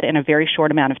really bad in a very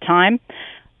short amount of time?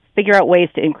 Figure out ways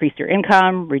to increase your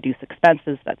income, reduce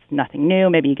expenses. That's nothing new.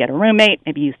 Maybe you get a roommate.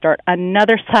 Maybe you start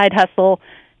another side hustle.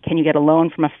 Can you get a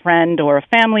loan from a friend or a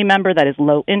family member that is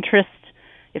low interest?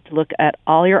 You have to look at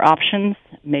all your options.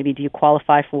 Maybe do you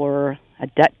qualify for a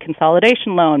debt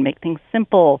consolidation loan, make things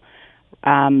simple.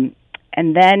 And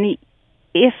then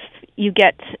if you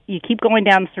keep going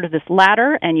down sort of this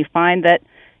ladder and you find that,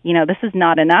 this is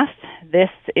not enough, this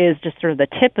is just sort of the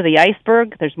tip of the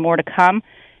iceberg, there's more to come,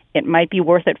 it might be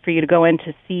worth it for you to go in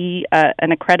to see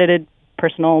an accredited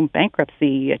personal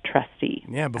bankruptcy trustee.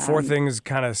 Yeah, before things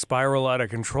kind of spiral out of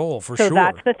control, for sure. So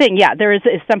that's the thing. Yeah, there is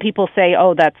some people say,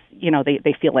 oh, that's,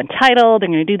 they feel entitled, they're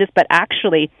going to do this, but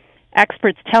actually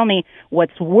experts tell me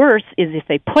what's worse is if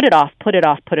they put it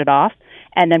off,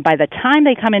 and then by the time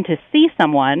they come in to see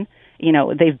someone,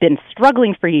 they've been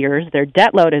struggling for years, their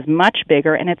debt load is much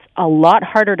bigger, and it's a lot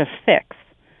harder to fix.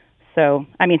 So,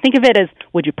 think of it as,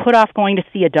 would you put off going to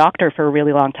see a doctor for a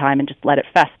really long time and just let it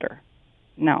fester?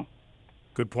 No.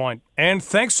 Good point. And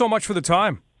thanks so much for the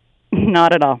time.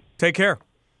 Not at all. Take care.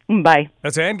 Bye.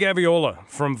 That's Anne Gaviola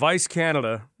from Vice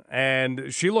Canada,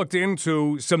 and she looked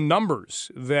into some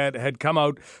numbers that had come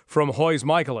out from Hoyes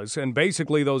Michaelos, and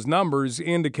basically those numbers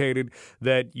indicated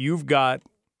that you've got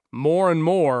more and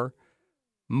more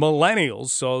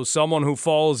millennials, so someone who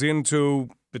falls into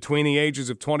between the ages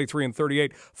of 23 and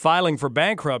 38 filing for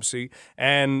bankruptcy.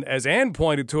 And as Ann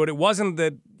pointed to it, it wasn't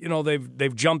that,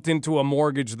 they've jumped into a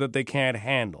mortgage that they can't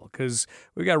handle, because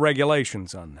we got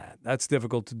regulations on that. That's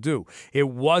difficult to do. It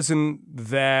wasn't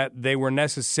that they were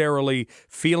necessarily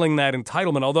feeling that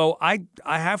entitlement, although I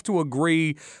have to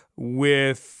agree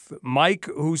with Mike,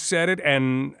 who said it,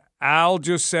 and Al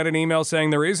just sent an email saying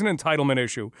there is an entitlement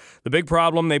issue. The big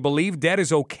problem, they believe debt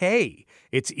is okay.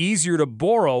 It's easier to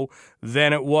borrow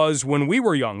than it was when we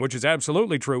were young, which is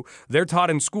absolutely true. They're taught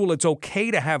in school it's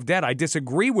okay to have debt. I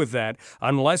disagree with that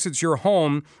unless it's your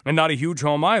home, and not a huge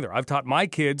home either. I've taught my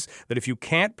kids that if you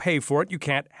can't pay for it, you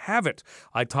can't have it.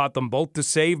 I taught them both to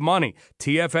save money.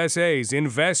 TFSAs,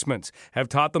 investments, have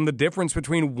taught them the difference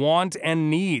between want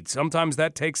and need. Sometimes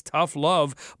that takes tough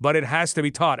love, but it has to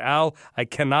be taught. Al, I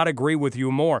cannot agree with you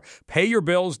more. Pay your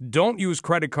bills. Don't use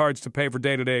credit cards to pay for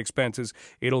day-to-day expenses.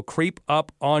 It'll creep up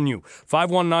on you.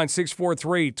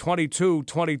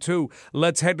 519-643-2222.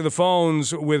 Let's head to the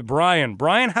phones with Brian.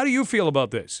 Brian, how do you feel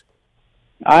about this?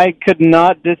 I could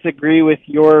not disagree with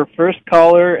your first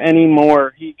caller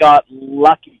anymore. He got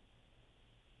lucky.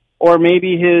 Or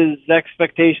maybe his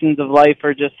expectations of life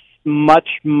are just much,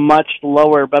 much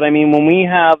lower. But, I mean, when we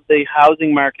have the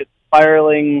housing market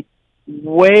spiraling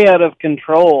way out of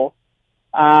control,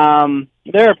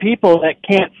 there are people that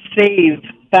can't save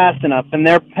fast enough, and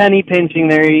they're penny pinching,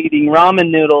 they're eating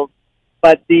ramen noodles,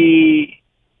 but the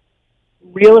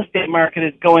real estate market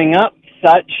is going up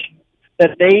such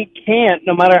that they can't,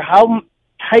 no matter how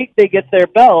tight they get their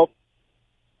belt,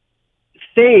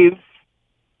 save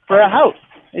for a house.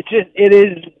 It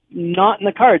is not in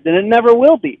the cards, and it never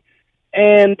will be.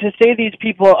 And to say these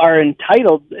people are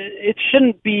entitled, it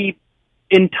shouldn't be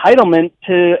entitlement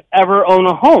to ever own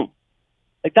a home.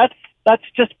 Like that's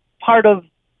just part of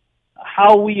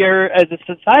how we are as a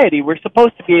society. We're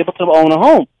supposed to be able to own a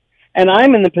home. And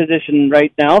I'm in the position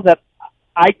right now that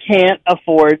I can't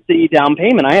afford the down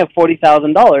payment. I have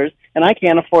 $40,000 and I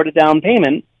can't afford a down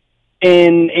payment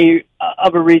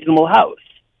of a reasonable house.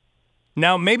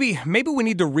 Now, maybe we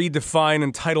need to redefine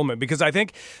entitlement, because I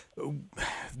think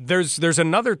there's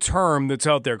another term that's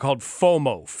out there called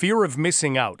FOMO, fear of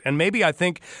missing out. And maybe I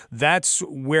think that's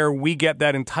where we get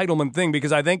that entitlement thing,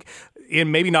 because I think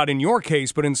maybe not in your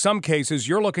case, but in some cases,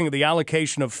 you're looking at the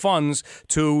allocation of funds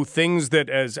to things that,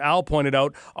 as Al pointed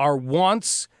out, are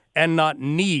wants and not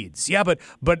needs. Yeah, but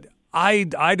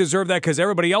I deserve that because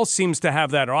everybody else seems to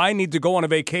have that. Or I need to go on a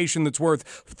vacation that's worth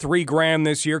 $3,000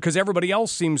 this year because everybody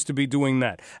else seems to be doing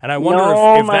that. And I wonder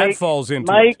if that falls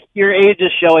into Mike, it. your age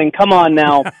is showing. Come on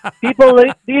now.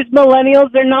 These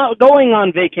millennials, they're not going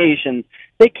on vacation.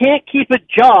 They can't keep a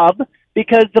job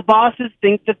because the bosses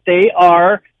think that they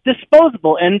are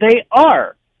disposable, and they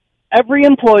are. Every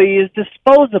employee is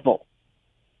disposable.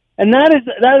 And there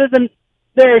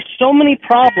are so many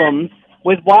problems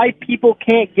with why people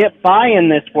can't get by in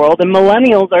this world, and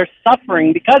millennials are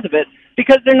suffering because of it,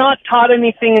 because they're not taught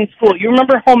anything in school. You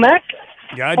remember home ec?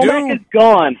 Yeah, I do. Home ec is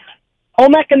gone.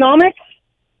 Home economics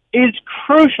is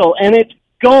crucial, and it's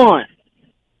gone.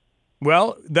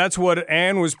 Well, that's what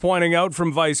Ann was pointing out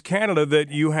from Vice Canada, that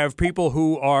you have people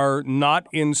who are not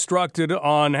instructed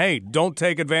on, hey, don't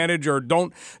take advantage, or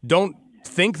don't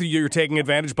think that you're taking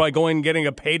advantage by going and getting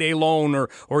a payday loan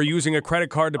or using a credit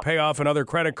card to pay off another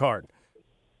credit card.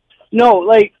 No,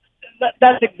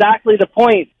 that's exactly the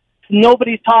point.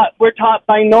 Nobody's taught. We're taught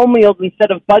binomials instead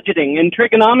of budgeting, and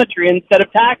trigonometry instead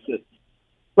of taxes.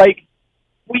 We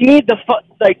need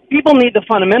people need the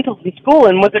fundamentals in school,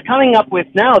 and what they're coming up with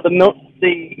now, the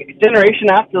generation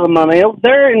after the millennials,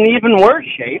 they're in even worse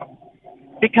shape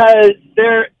because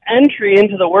their entry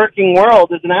into the working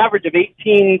world is an average of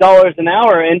 $18 an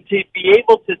hour, and to be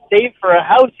able to save for a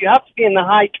house, you have to be in the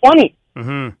high 20s.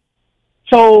 Mm-hmm.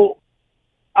 So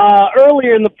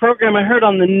earlier in the program, I heard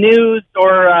on the news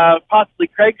or possibly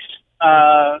Craig's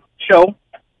show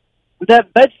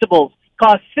that vegetables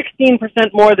cost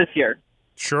 16% more this year.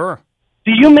 Sure.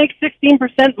 Do you make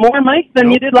 16% more, Mike,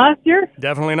 than you did last year?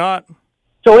 Definitely not.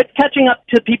 So it's catching up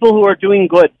to people who are doing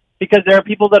good, because there are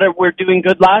people that were doing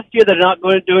good last year that are not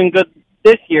doing good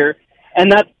this year,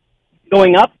 and that's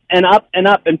going up and up and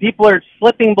up, and people are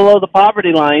slipping below the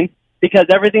poverty line because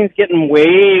everything's getting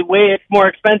way, way more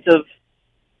expensive,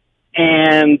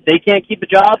 and they can't keep a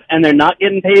job, and they're not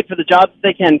getting paid for the jobs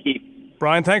they can keep.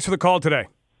 Brian, thanks for the call today.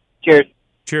 Cheers.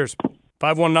 Cheers.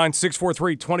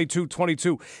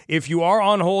 519-643-2222. If you are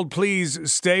on hold,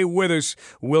 please stay with us.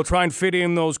 We'll try and fit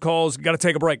in those calls. Got to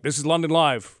take a break. This is London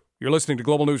Live. You're listening to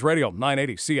Global News Radio,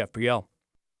 980 CFPL.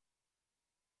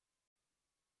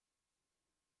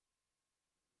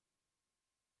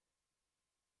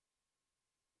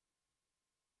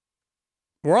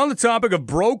 We're on the topic of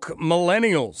broke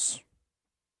millennials.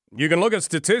 You can look at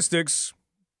statistics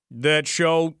that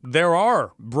show there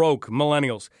are broke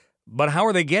millennials, but how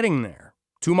are they getting there?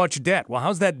 Too much debt. Well,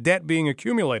 how's that debt being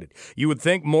accumulated? You would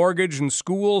think mortgage and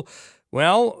school.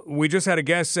 Well, we just had a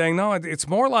guest saying, no, it's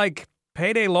more like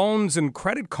payday loans and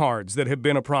credit cards that have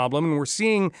been a problem, and we're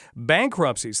seeing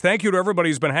bankruptcies. Thank you to everybody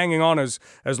who's been hanging on as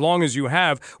long as you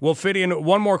have. We'll fit in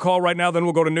one more call right now, then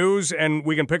we'll go to news, and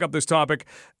we can pick up this topic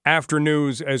after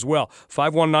news as well.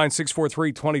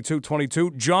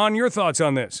 519-643-2222. John, your thoughts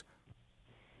on this?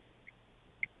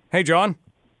 Hey, John.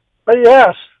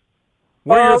 Yes.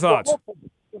 What are your thoughts?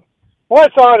 My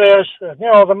thought is, the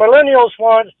millennials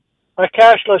want a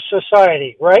cashless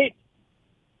society, right?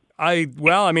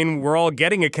 We're all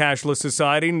getting a cashless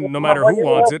society, no matter who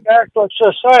wants it. Cashless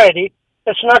society,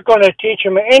 it's not going to teach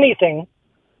them anything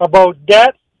about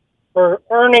debt or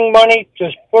earning money.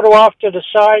 Just put it off to the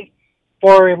side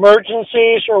for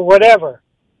emergencies or whatever.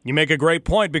 You make a great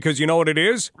point because you know what it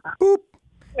is? Boop.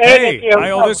 And hey, I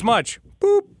owe this much.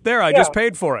 Boop. There, I just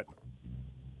paid for it.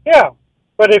 Yeah,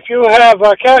 but if you have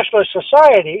a cashless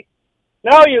society,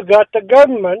 now you've got the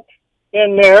government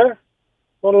in there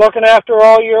looking after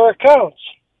all your accounts.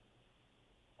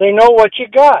 They know what you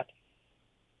got.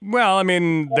 Well,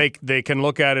 they can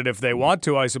look at it if they want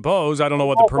to, I suppose. I don't know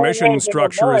what the permission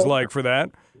structure is like for that.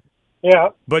 Yeah.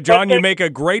 But, John, you make a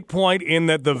great point in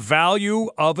that the value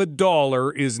of a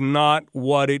dollar is not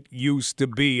what it used to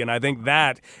be, and I think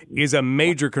that is a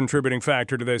major contributing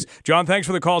factor to this. John, thanks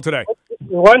for the call today.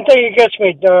 One thing that gets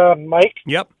me, Mike.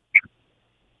 Yep.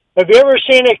 Have you ever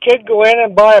seen a kid go in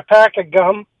and buy a pack of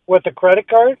gum with a credit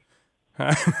card?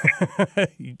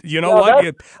 You know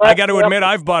what? I got to admit,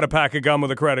 I've bought a pack of gum with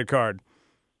a credit card.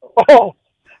 Oh,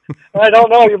 I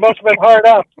don't know. You must have been hard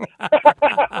up.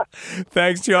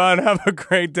 Thanks, John. Have a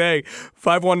great day.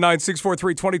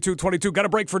 519-643-2222. Got a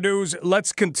break for news.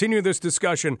 Let's continue this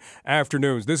discussion after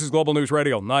news. This is Global News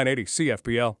Radio, 980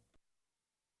 CFPL.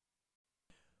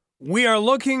 We are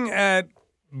looking at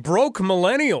broke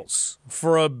millennials,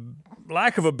 for a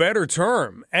lack of a better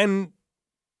term, and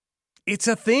it's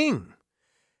a thing.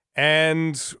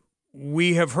 And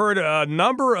we have heard a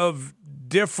number of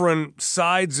different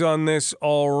sides on this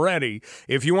already.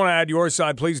 If you want to add your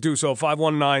side, please do so.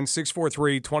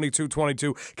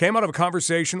 519-643-2222. Came out of a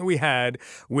conversation that we had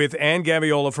with Anne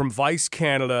Gaviola from Vice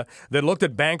Canada that looked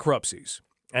at bankruptcies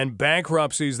and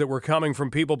bankruptcies that were coming from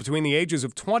people between the ages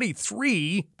of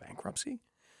 23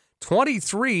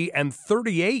 and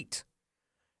 38.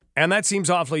 And that seems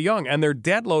awfully young. And their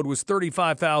debt load was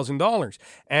 $35,000.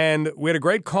 And we had a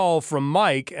great call from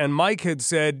Mike, and Mike had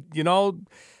said,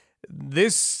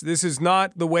 this is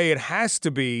not the way it has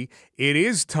to be. It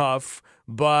is tough,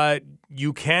 but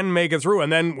you can make it through.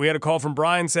 And then we had a call from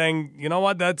Brian saying, you know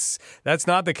what, that's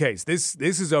not the case. This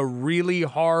is a really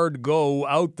hard go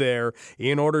out there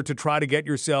in order to try to get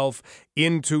yourself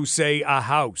into, say, a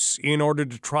house, in order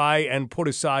to try and put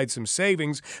aside some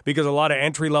savings, because a lot of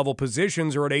entry-level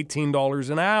positions are at $18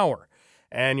 an hour.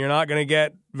 And you're not going to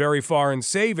get very far in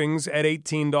savings at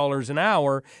 $18 an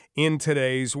hour in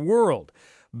today's world.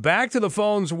 Back to the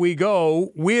phones we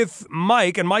go with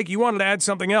Mike. And Mike, you wanted to add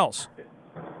something else.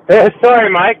 Sorry,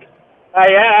 Mike.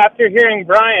 After hearing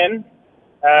Brian,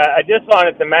 I just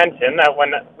wanted to mention that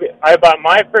when I bought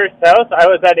my first house, I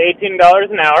was at $18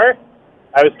 an hour.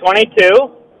 I was 22.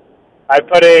 I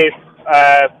put a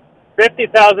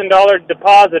 $50,000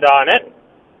 deposit on it.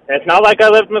 And it's not like I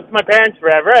lived with my parents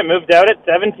forever. I moved out at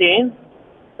 17.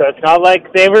 So it's not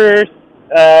like they were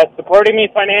supporting me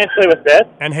financially with this.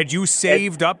 And had you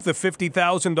saved up the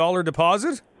 $50,000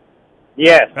 deposit?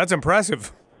 Yes. That's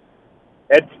impressive.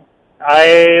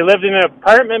 I lived in an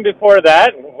apartment before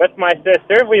that with my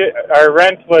sister. Our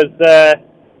rent was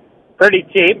pretty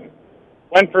cheap.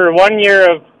 Went for 1 year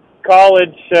of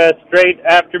college straight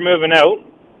after moving out.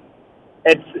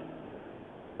 It's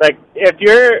like if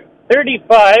you're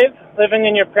 35, living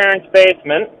in your parents'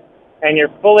 basement, and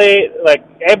you're fully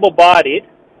able-bodied,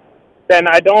 then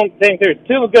I don't think there's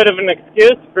too good of an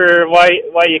excuse for why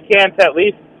you can't at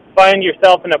least find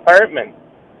yourself an apartment.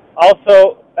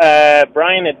 Also,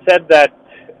 Brian had said that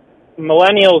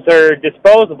millennials are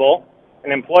disposable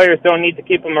and employers don't need to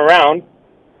keep them around.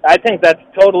 I think that's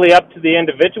totally up to the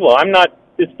individual. I'm not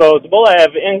disposable. I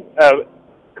have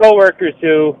coworkers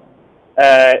who,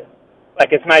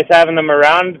 it's nice having them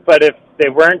around, but if they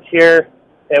weren't here,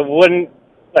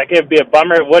 it'd be a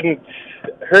bummer. It wouldn't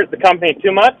hurt the company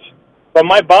too much. But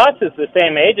my boss is the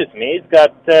same age as me. He's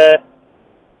got,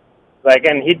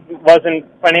 and he wasn't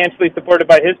financially supported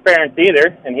by his parents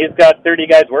either, and he's got 30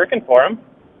 guys working for him.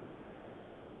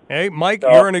 Hey, Mike,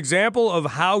 So- you're an example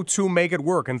of how to make it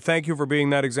work, and thank you for being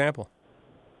that example.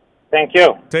 Thank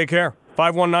you. Take care.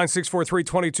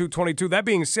 519-643-2222. That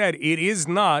being said, it is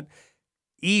not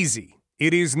easy.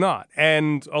 It is not.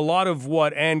 And a lot of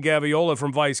what Ann Gaviola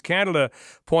from Vice Canada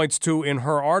points to in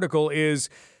her article is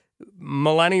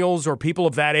millennials or people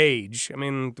of that age. I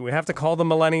mean, do we have to call them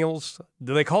millennials?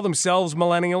 Do they call themselves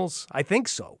millennials? I think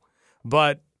so.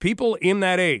 But people in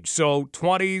that age, so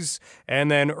 20s and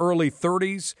then early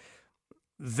 30s,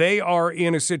 they are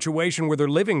in a situation where they're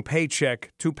living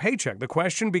paycheck to paycheck. The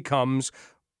question becomes,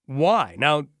 why?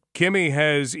 Now, Kimmy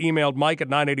has emailed Mike at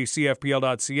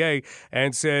 980cfpl.ca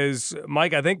and says,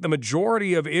 Mike, I think the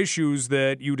majority of issues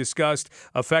that you discussed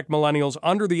affect millennials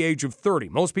under the age of 30.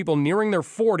 Most people nearing their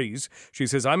 40s, she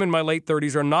says, I'm in my late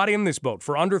 30s, are not in this boat.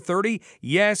 For under 30,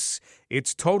 yes,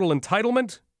 it's total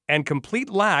entitlement and complete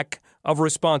lack of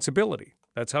responsibility.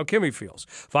 That's how Kimmy feels.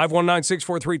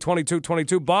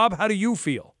 519-643-2222. Bob, how do you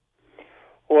feel?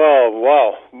 Well,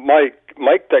 wow.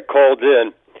 Mike that called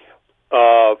in,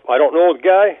 I don't know the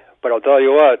guy, but I'll tell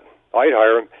you what, I'd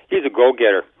hire him. He's a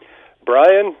go-getter.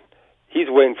 Brian, he's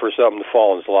waiting for something to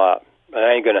fall in his lap. That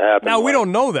ain't going to happen. Now, we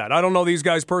don't know that. I don't know these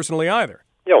guys personally either.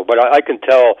 But I can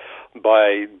tell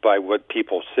by what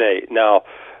people say. Now,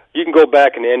 you can go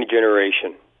back in any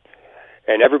generation,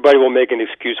 and everybody will make an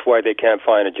excuse why they can't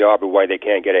find a job or why they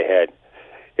can't get ahead.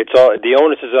 It's all the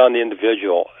onus is on the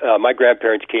individual. My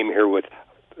grandparents came here with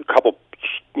a couple,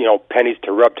 pennies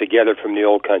to rub together from the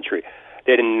old country.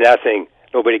 They did nothing.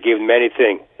 Nobody gave them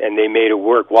anything, and they made it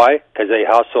work. Why? Because they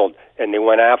hustled and they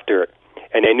went after it,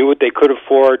 and they knew what they could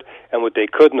afford and what they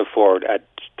couldn't afford at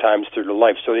times through their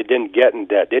life. So they didn't get in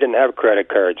debt. They didn't have credit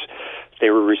cards.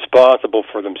 They were responsible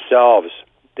for themselves.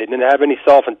 They didn't have any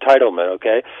self-entitlement,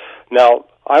 okay? Now,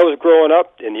 I was growing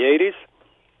up in the 80s.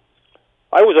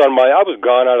 I was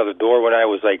gone out of the door when I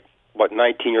was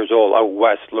 19 years old, out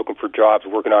west, looking for jobs,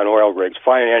 working on oil rigs,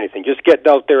 finding anything. Just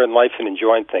getting out there in life and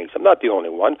enjoying things. I'm not the only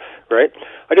one, right?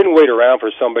 I didn't wait around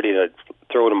for somebody to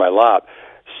throw it in my lap.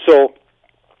 So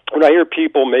when I hear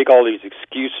people make all these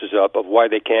excuses up of why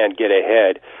they can't get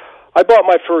ahead, I bought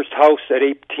my first house at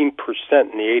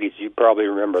 18% in the 80s. You probably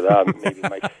remember that. Maybe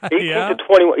 18 to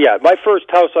 21. Yeah, my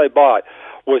first house I bought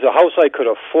was a house I could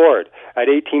afford at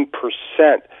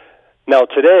 18%. Now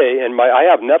today, and I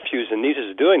have nephews and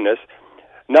nieces doing this.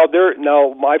 Now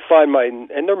I find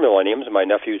and they're millennials, my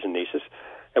nephews and nieces,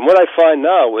 and what I find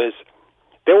now is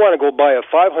they want to go buy a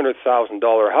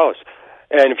 $500,000 house.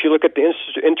 And if you look at the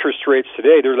interest rates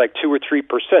today, they're like 2 or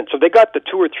 3%. So they got the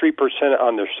 2 or 3%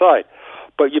 on their side.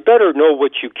 But you better know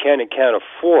what you can and can't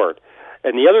afford.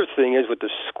 And the other thing is with the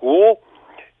school,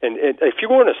 and if you're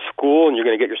going to school and you're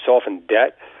going to get yourself in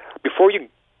debt, before you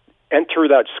enter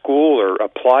that school or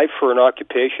apply for an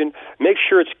occupation, make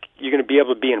sure you're going to be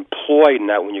able to be employed in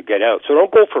that when you get out. So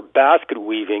don't go for basket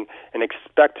weaving and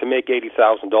expect to make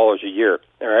 $80,000 a year,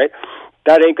 all right?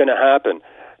 That ain't going to happen.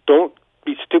 Don't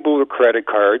be stupid with credit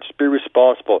cards. Be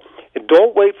responsible. And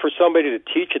don't wait for somebody to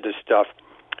teach you this stuff.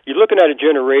 You're looking at a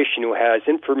generation who has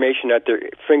information at their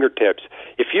fingertips.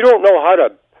 If you don't know how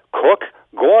to cook,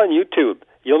 go on YouTube.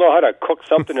 You'll know how to cook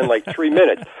something in 3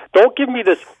 minutes. Don't give me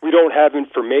this, we don't have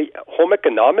information. Home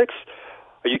economics?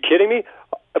 Are you kidding me?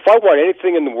 If I want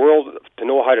anything in the world to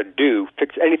know how to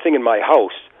fix anything in my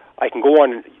house, I can go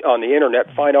on the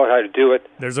internet, find out how to do it.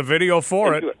 There's a video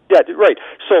for it. Yeah, right.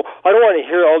 So I don't want to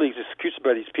hear all these excuses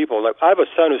by these people. I have a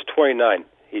son who's 29.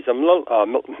 He's a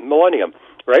millennium,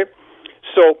 right?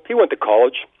 So he went to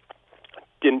college.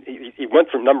 He went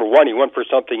from number one. He went for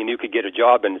something he knew could get a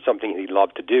job and something he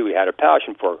loved to do. He had a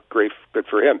passion for. Great, good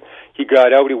for him. He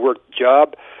got out. He worked a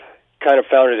job. Kind of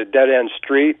found it a dead end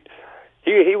street.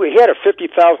 He had a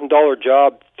 $50,000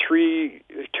 job 2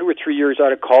 or 3 years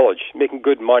out of college, making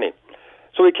good money.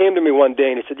 So he came to me one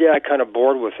day and he said, "Yeah, I'm kind of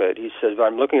bored with it." He says,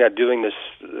 "I'm looking at doing this,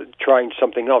 trying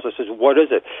something else." I says, "What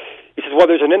is it?" He says, "Well,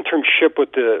 there's an internship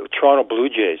with the Toronto Blue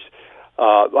Jays.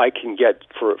 I can get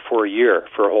for a year,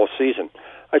 for a whole season."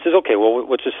 I says, "Okay, well,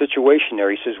 what's the situation there?"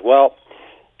 He says,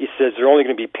 they're only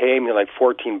going to be paying me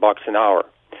 $14 an hour.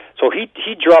 So he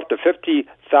dropped a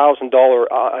 $50,000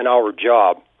 an hour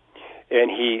job,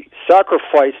 and he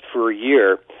sacrificed for a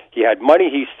year. He had money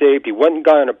he saved. He went and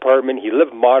got an apartment. He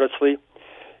lived modestly.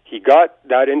 He got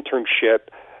that internship,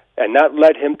 and that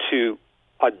led him to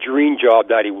a dream job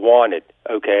that he wanted,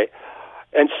 okay?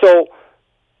 And so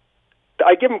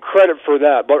I give him credit for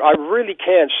that, but I really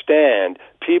can't stand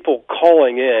people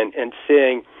calling in and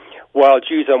saying, "Well,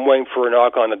 geez, I'm waiting for a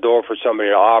knock on the door for somebody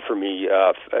to offer me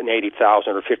an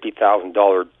 $80,000 or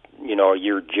 $50,000, a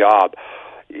year job."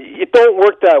 It don't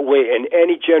work that way in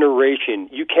any generation.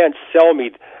 You can't sell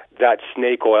me that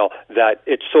snake oil, that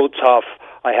it's so tough,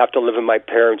 I have to live in my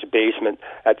parents' basement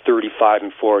at 35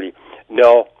 and 40.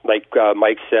 No, like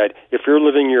Mike said, if you're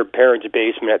living in your parents'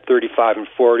 basement at 35 and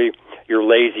 40, you're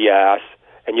lazy ass,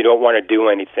 and you don't want to do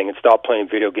anything, and stop playing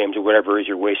video games or whatever it is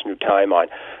you're wasting your time on.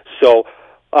 So,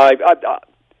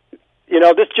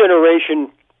 this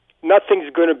generation,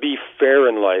 nothing's going to be fair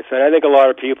in life, and I think a lot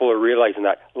of people are realizing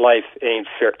that life ain't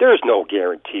fair. There's no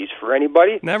guarantees for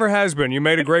anybody. Never has been. You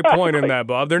made a great point in that,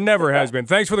 Bob. There never has been.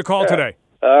 Thanks for the call today.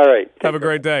 All right. Have a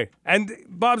great day. And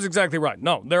Bob's exactly right.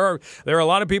 No, there are a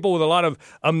lot of people with a lot of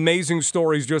amazing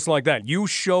stories just like that. You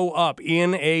show up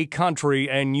in a country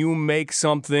and you make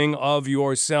something of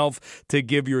yourself to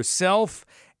give yourself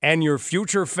and your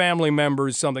future family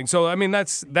members something. So, I mean,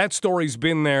 that story's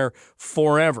been there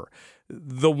forever.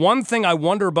 The one thing I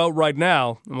wonder about right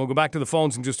now, and we'll go back to the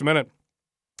phones in just a minute,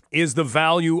 is the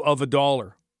value of a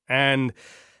dollar. And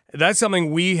that's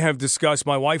something we have discussed,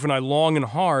 my wife and I, long and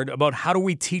hard about how do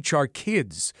we teach our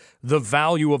kids the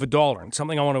value of a dollar, and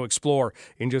something I want to explore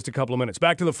in just a couple of minutes.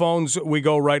 Back to the phones we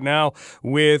go right now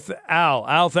with Al.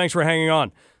 Al, thanks for hanging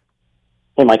on.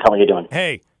 Hey, Mike, how are you doing?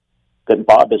 Hey. Good.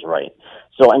 Bob is right.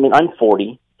 So, I'm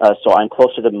 40, so I'm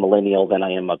closer to millennial than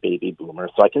I am a baby boomer,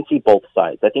 so I can see both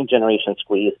sides. I think generation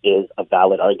squeeze is a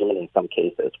valid argument in some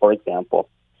cases. For example,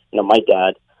 my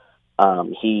dad,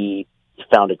 he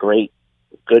found a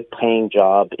good-paying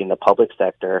job in the public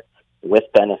sector with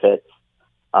benefits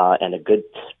and a good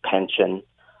pension,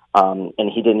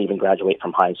 and he didn't even graduate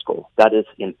from high school. That is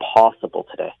impossible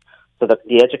today. So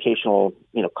the educational,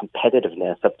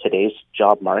 competitiveness of today's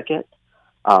job market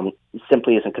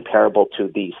simply isn't comparable to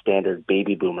the standard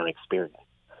baby boomer experience.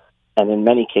 And in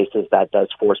many cases, that does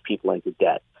force people into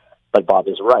debt. But Bob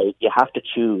is right. You have to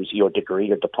choose your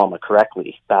degree or diploma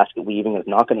correctly. Basket weaving is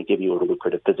not going to give you a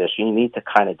lucrative position. You need to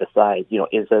kind of decide,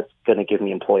 is this going to give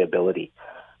me employability?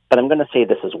 But I'm going to say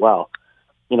this as well.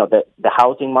 The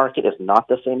housing market is not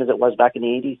the same as it was back in the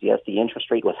 80s. Yes, the interest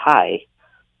rate was high,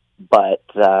 but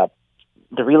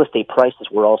the real estate prices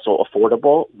were also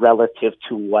affordable relative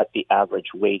to what the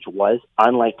average wage was,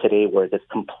 unlike today where it's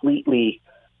completely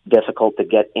difficult to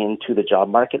get into the job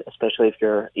market, especially if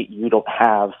you don't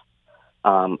have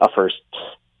a first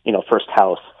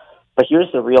house. But here's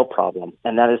the real problem,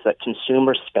 and that is that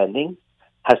consumer spending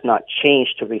has not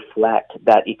changed to reflect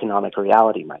that economic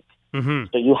reality, Mike. Mm-hmm.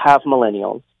 So you have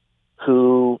millennials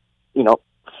who, no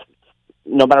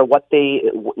matter what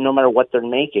they're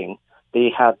making, they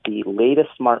have the latest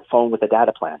smartphone with a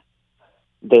data plan.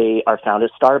 They are found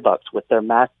at Starbucks with their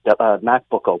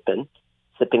MacBook open,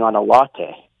 sipping on a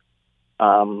latte.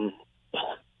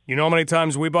 You know how many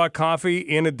times we bought coffee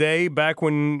in a day back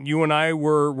when you and I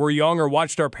were young, or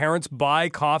watched our parents buy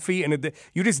coffee in a day?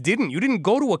 You just didn't. You didn't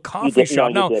go to a coffee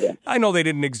shop. No, now, I know they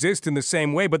didn't exist in the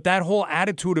same way, but that whole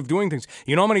attitude of doing things.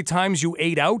 You know how many times you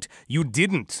ate out? You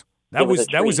didn't. That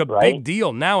was a big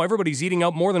deal. Now everybody's eating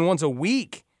out more than once a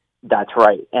week. That's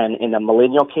right. And in a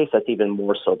millennial case, that's even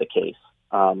more so the case.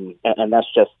 And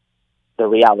that's just the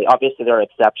reality. Obviously, there are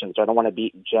exceptions. I don't want to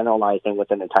be generalizing with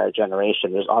an entire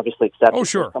generation. There's obviously exceptions. Oh,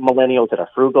 sure. Some millennials that are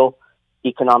frugal,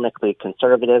 economically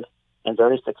conservative, and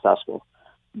very successful.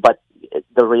 But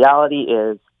the reality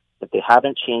is that they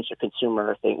haven't changed the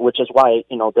consumer thing, which is why,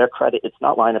 their credit, it's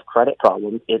not line of credit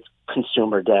problem, it's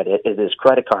consumer debt. It is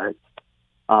credit card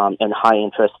and high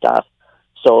interest stuff.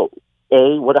 So,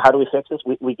 how do we fix this?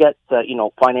 We get,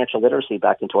 financial literacy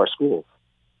back into our schools.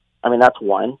 That's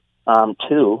one.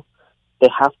 Two, they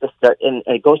have to start, and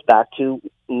it goes back to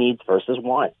needs versus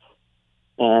wants.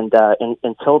 And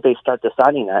until they start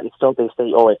deciding that, until they say,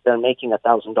 if they're making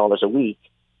 $1,000 a week,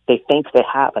 they think they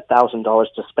have $1,000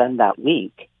 to spend that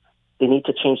week, they need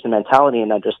to change the mentality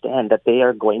and understand that they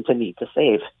are going to need to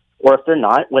save. Or if they're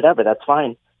not, whatever, that's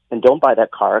fine. And don't buy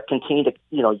that car. Continue to,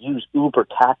 use Uber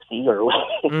taxi or,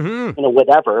 mm-hmm.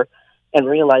 Whatever, and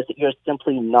realize that you're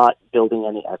simply not building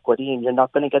any equity and you're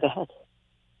not going to get ahead.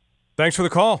 Thanks for the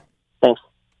call. Thanks.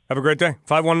 Have a great day.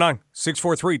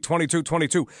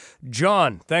 519-643-2222.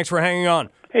 John, thanks for hanging on.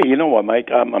 Hey, you know what, Mike?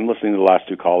 I'm listening to the last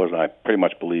two callers, and I pretty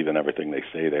much believe in everything they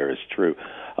say there is true.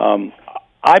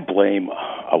 I blame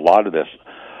a lot of this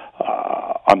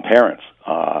on parents,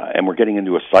 and we're getting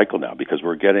into a cycle now because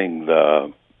we're getting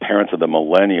the parents of the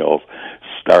millennials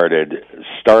started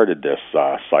this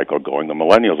cycle going. The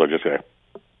millennials are just going to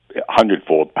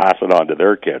 100-fold pass it on to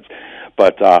their kids.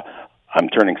 But I'm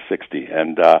turning 60,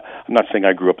 and I'm not saying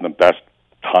I grew up in the best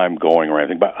time going or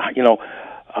anything, but,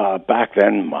 back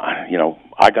then,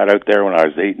 I I got out there when I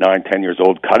was 8, 9, 10 years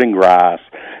old, cutting grass,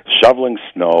 shoveling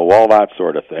snow, all that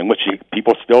sort of thing, which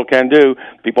people still can do.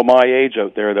 People my age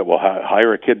out there that will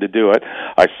hire a kid to do it.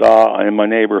 I saw in my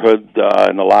neighborhood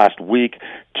in the last week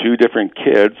 2 different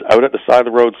kids out at the side of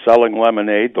the road selling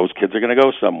lemonade. Those kids are going to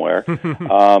go somewhere.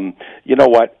 You know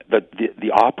what?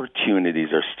 The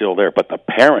opportunities are still there, but the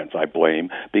parents I blame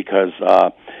because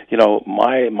you know,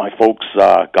 my folks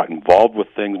got involved with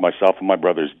things. Myself and my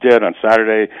brothers did on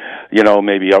Saturday. You know,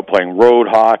 maybe out playing road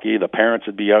hockey. The parents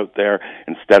would be out there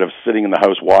instead of sitting in the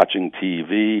house watching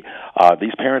TV.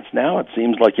 These parents now, it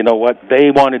seems like, you know what,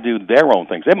 they want to do their own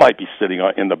things. They might be sitting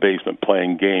in the basement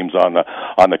playing games on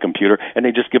the computer, and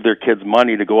they just give their kids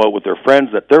money to go out with their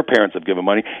friends that their parents have given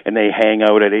money, and they hang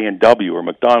out at A&W or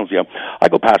McDonald's. You know, I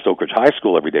go past Oak Ridge High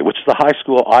School every day, which is the high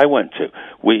school I went to.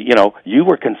 You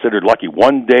were considered lucky.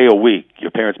 One day a week,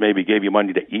 your parents maybe gave you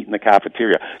money to eat in the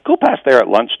cafeteria. Go past there at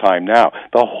lunchtime now.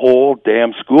 The whole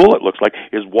damn school, it looks like,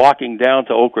 is walking down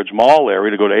to Oak Ridge Mall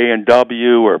area to go to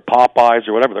A&W or Popeyes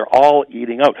or whatever. They're all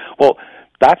eating out. Well,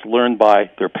 that's learned by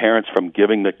their parents from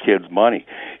giving the kids money.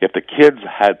 If the kids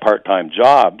had part-time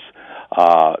jobs,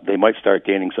 they might start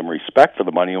gaining some respect for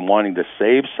the money and wanting to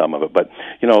save some of it. But,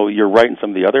 you know, you're right in some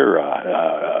of the other,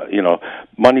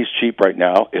 money's cheap right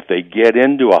now. If they get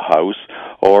into a house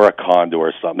or a condo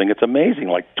or something, it's amazing.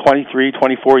 Like 23,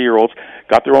 24-year-olds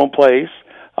got their own place,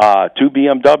 2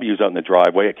 BMWs out in the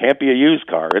driveway. It can't be a used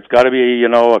car. It's got to be,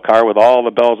 a car with all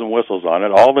the bells and whistles on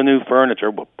it, all the new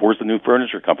furniture. Where's the new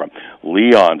furniture come from?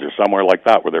 Leon's or somewhere like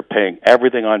that where they're paying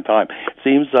everything on time. It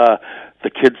seems the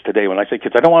kids today, when I say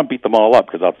kids, I don't want to beat them all up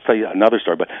because I'll tell you another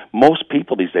story, but most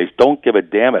people these days don't give a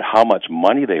damn at how much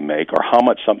money they make or how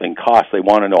much something costs. They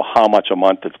want to know how much a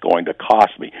month it's going to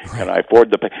cost me. Can I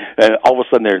afford to pay? And all of a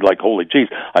sudden they're like, holy geez,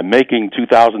 I'm making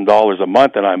 $2,000 a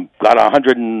month and I've got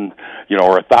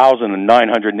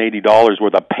 $1,980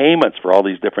 worth of payments for all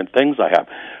these different things I have.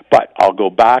 But I'll go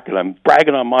back, and I'm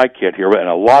bragging on my kid here and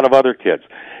a lot of other kids.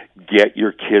 Get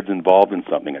your kids involved in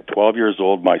something. At 12 years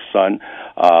old, my son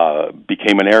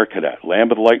became an air cadet,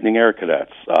 Lambeth Lightning Air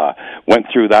Cadets. Went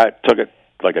through that, took it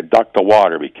like a duck to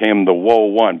water, became the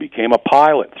WO1, became a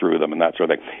pilot through them and that sort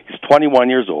of thing. He's 21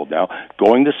 years old now,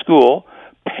 going to school,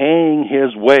 paying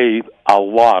his way, a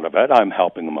lot of it. I'm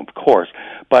helping him, of course.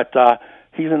 But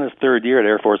he's in his 3rd year at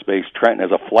Air Force Base Trenton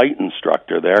as a flight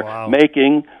instructor there,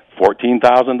 making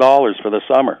 $14,000 for the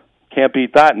summer. Can't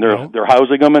beat that, and they're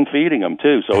housing them and feeding them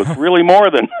too. So it's really more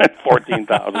than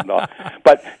 $14,000.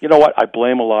 But you know what? I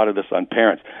blame a lot of this on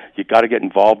parents. You got to get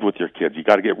involved with your kids. You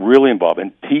got to get really involved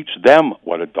and teach them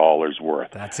what a dollar's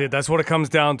worth. That's it. That's what it comes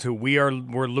down to. We're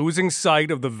losing sight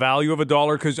of the value of a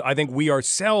dollar because I think we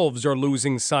ourselves are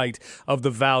losing sight of the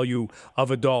value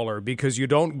of a dollar because you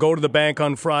don't go to the bank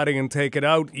on Friday and take it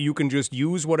out. You can just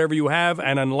use whatever you have,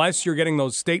 and unless you're getting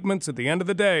those statements at the end of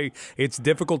the day, it's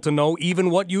difficult to know even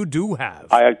what you do have.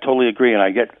 I totally agree, and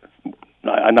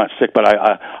I'm not sick, but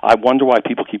I wonder why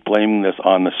people keep blaming this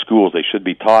on the schools. They should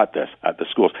be taught this at the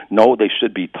schools. No, they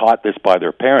should be taught this by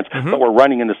their parents. But we're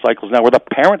running into cycles now where the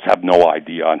parents have no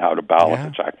idea on how to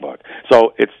balance a checkbook.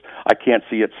 So I can't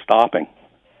see it stopping.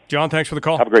 John, thanks for the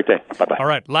call. Have a great day. Bye-bye. All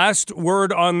right, last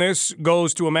word on this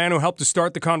goes to a man who helped to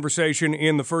start the conversation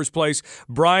in the first place.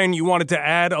 Brian, you wanted to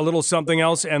add a little something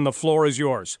else, and the floor is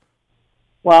yours.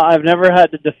 Well, I've never had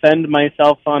to defend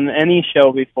myself on any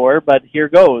show before, but here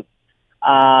goes.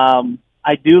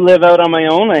 I do live out on my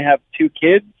own. I have 2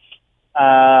 kids,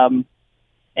 and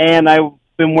I've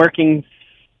been working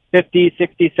 50,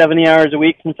 60, 70 hours a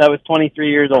week since I was 23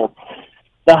 years old.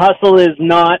 The hustle is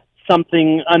not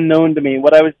something unknown to me.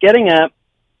 What I was getting at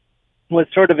was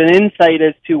sort of an insight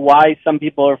as to why some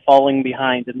people are falling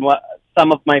behind and what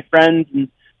some of my friends and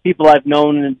people I've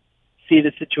known and see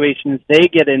the situations they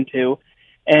get into.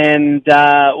 And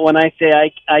when I say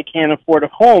I can't afford a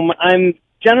home, I'm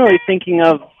generally thinking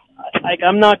of,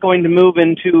 I'm not going to move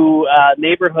into a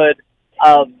neighborhood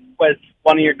of, as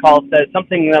one of your calls says,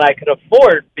 something that I could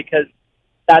afford because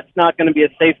that's not going to be a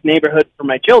safe neighborhood for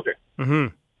my children.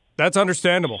 Mm-hmm. That's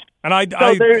understandable. And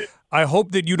I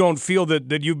hope that you don't feel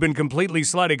that you've been completely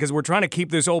slighted because we're trying to keep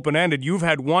this open-ended. You've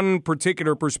had one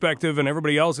particular perspective and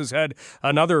everybody else has had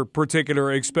another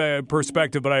particular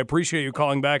perspective, but I appreciate you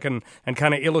calling back and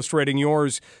kind of illustrating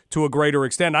yours to a greater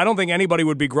extent. I don't think anybody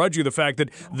would begrudge you the fact that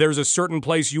there's a certain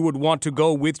place you would want to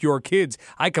go with your kids.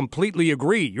 I completely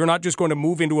agree. You're not just going to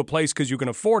move into a place because you can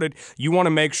afford it. You want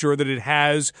to make sure that it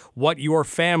has what your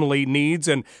family needs,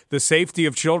 and the safety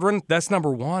of children, that's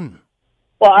number one.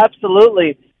 Well,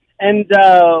 absolutely. And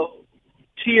to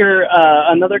your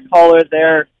another caller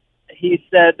there, he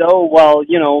said, "Oh, well,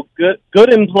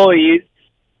 good employees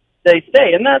they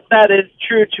say. And that is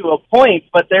true to a point,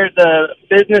 but there's a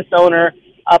business owner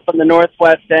up on the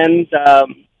Northwest End.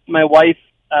 My wife,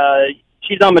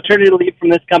 she's on maternity leave from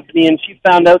this company, and she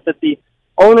found out that the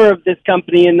owner of this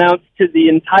company announced to the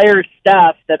entire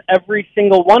staff that every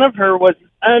single one of them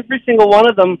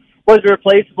was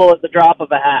replaceable at the drop of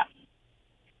a hat.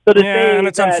 So and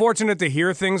it's unfortunate to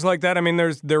hear things like that. I mean,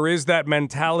 there is that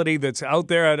mentality that's out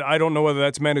there. I don't know whether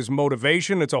that's meant as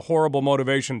motivation. It's a horrible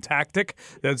motivation tactic.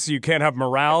 You can't have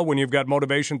morale when you've got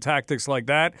motivation tactics like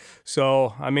that.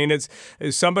 So, I mean, it's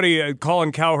somebody,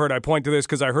 Colin Cowherd, I point to this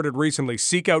because I heard it recently.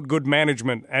 Seek out good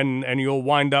management, and you'll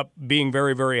wind up being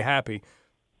very, very happy.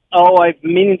 Oh, I've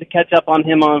been meaning to catch up on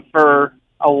him for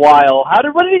a while.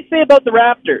 What did he say about the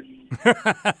Raptors?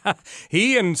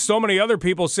 He and so many other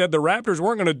people said the Raptors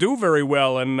weren't going to do very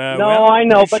well. And I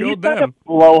know, but he's such a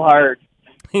blowhard.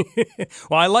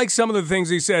 Well, I like some of the things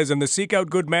he says, and the seek out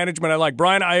good management I like.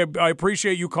 Brian, I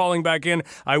appreciate you calling back in.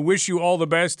 I wish you all the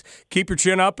best. Keep your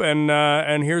chin up,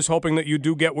 and here's hoping that you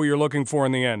do get what you're looking for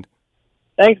in the end.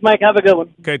 Thanks, Mike. Have a good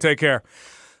one. Okay, take care.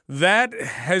 That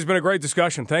has been a great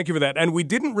discussion. Thank you for that. And we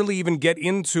didn't really even get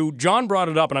into, John brought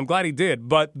it up, and I'm glad he did,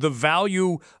 but the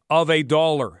value of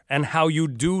 $1 and how you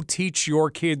do teach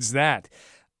your kids that.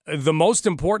 The most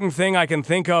important thing I can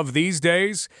think of these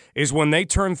days is when they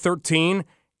turn 13,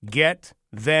 get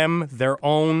them their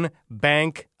own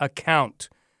bank account.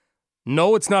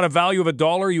 No, it's not a value of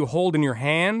 $1 you hold in your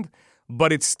hand,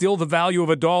 but it's still the value of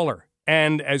 $1.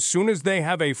 And as soon as they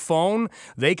have a phone,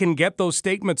 they can get those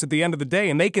statements at the end of the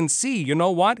day, and they can see, you know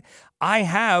what? I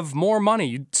have more money.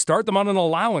 You start them on an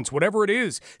allowance, whatever it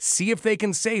is. See if they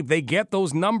can save. They get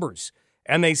those numbers,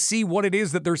 and they see what it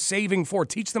is that they're saving for.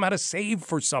 Teach them how to save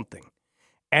for something,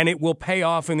 and it will pay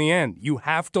off in the end. You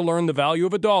have to learn the value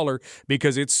of $1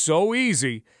 because it's so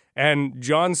easy. And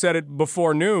John said it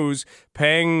before news,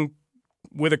 paying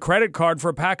with a credit card for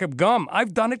a pack of gum.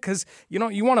 I've done it because, you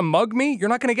want to mug me? You're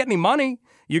not going to get any money.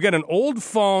 You get an old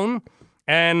phone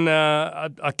and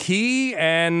a key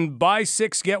and buy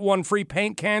 6, get 1 free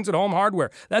paint cans at Home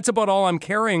Hardware. That's about all I'm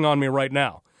carrying on me right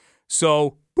now.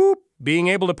 So, being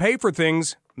able to pay for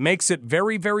things makes it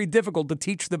very, very difficult to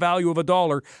teach the value of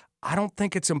 $1. I don't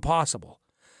think it's impossible.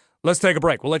 Let's take a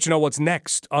break. We'll let you know what's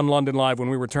next on London Live when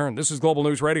we return. This is Global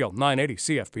News Radio, 980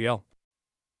 CFPL.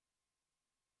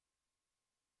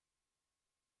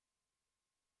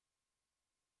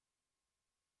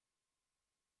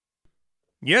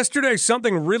 Yesterday,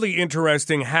 something really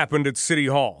interesting happened at City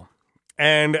Hall.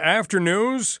 And after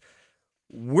news,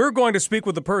 we're going to speak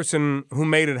with the person who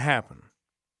made it happen.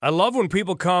 I love when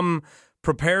people come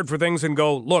prepared for things and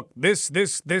go, look, this.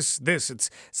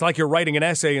 It's like you're writing an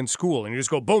essay in school, and you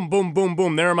just go, boom, boom, boom,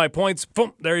 boom. There are my points.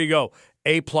 Boom, there you go.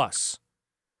 A+.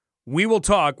 We will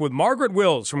talk with Margaret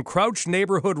Wills from Crouch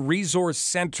Neighborhood Resource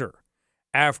Center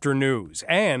after news.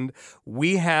 And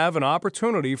we have an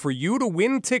opportunity for you to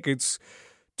win tickets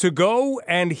to go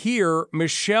and hear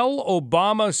Michelle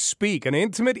Obama speak, an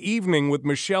intimate evening with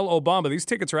Michelle Obama. These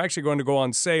tickets are actually going to go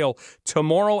on sale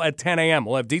tomorrow at 10 a.m.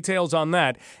 We'll have details on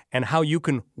that and how you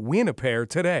can win a pair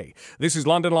today. This is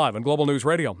London Live on Global News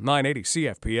Radio, 980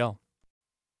 CFPL.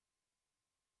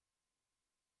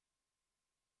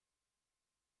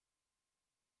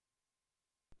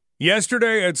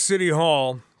 Yesterday at City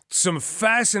Hall, some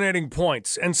fascinating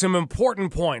points and some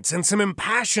important points and some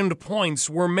impassioned points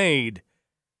were made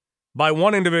by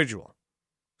one individual,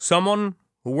 someone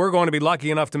who we're going to be lucky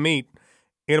enough to meet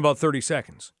in about 30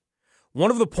 seconds.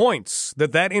 One of the points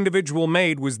that individual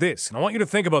made was this, and I want you to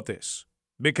think about this,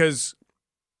 because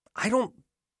I don't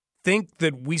think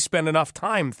that we spend enough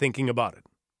time thinking about it.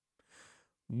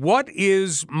 What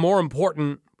is more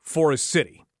important for a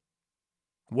city?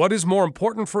 What is more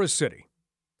important for a city?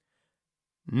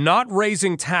 Not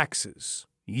raising taxes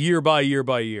year by year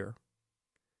by year,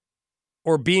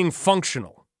 or being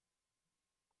functional?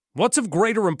 What's of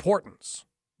greater importance?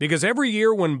 Because every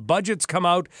year when budgets come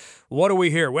out, what do we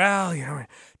hear? Well,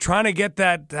 trying to get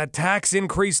that tax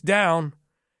increase down.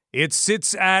 It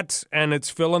sits at, and it's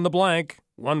fill in the blank,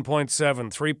 1.7,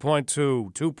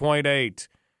 3.2, 2.8,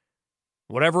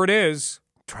 whatever it is,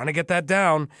 trying to get that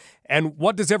down. And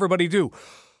what does everybody do?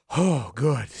 Oh,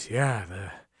 good. Yeah,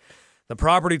 the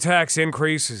property tax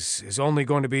increase is only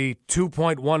going to be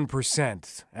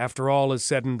 2.1% after all is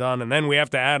said and done, and then we have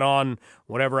to add on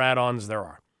whatever add-ons there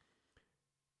are.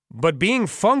 But being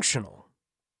functional,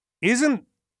 isn't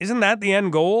that the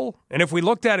end goal? And if we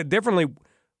looked at it differently,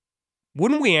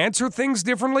 wouldn't we answer things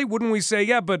differently? Wouldn't we say,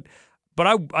 yeah, but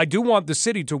I do want the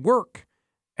city to work.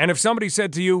 And if somebody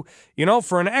said to you,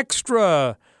 for an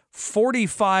extra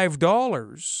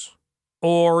 $45,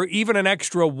 or even an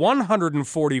extra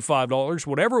 $145,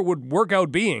 whatever it would work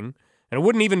out being, and it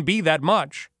wouldn't even be that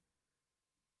much,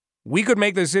 we could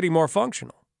make the city more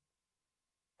functional.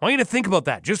 I want you to think about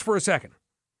that just for a second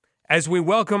as we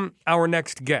welcome our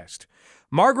next guest.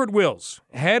 Margaret Wills,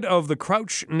 head of the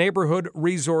Crouch Neighborhood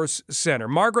Resource Center.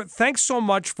 Margaret, thanks so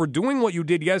much for doing what you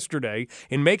did yesterday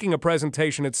in making a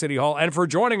presentation at City Hall and for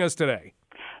joining us today.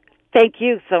 Thank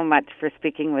you so much for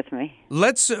speaking with me.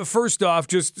 Let's first off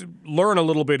just learn a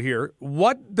little bit here.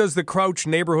 What does the Crouch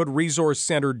Neighborhood Resource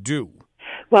Center do?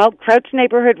 Well, Crouch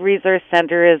Neighborhood Resource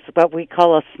Center is what we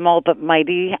call a small but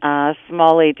mighty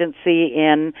small agency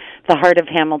in the heart of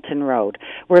Hamilton Road.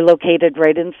 We're located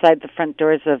right inside the front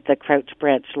doors of the Crouch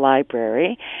Branch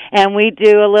Library, and we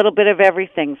do a little bit of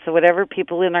everything. So whatever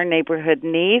people in our neighborhood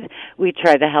need, we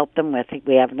try to help them with.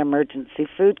 We have an emergency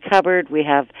food cupboard. We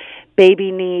have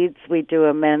baby needs. We do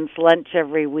a men's lunch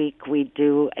every week. We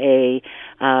do a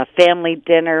family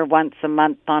dinner once a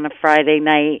month on a Friday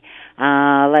night.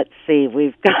 Let's see,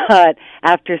 we've got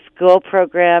after-school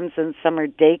programs and summer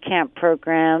day camp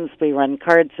programs. We run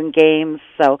cards and games.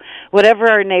 So whatever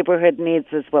our neighborhood needs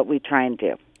is what we try and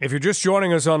do. If you're just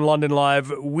joining us on London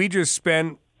Live, we just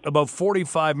spent about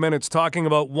 45 minutes talking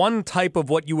about one type of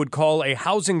what you would call a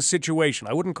housing situation.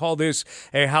 I wouldn't call this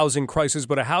a housing crisis,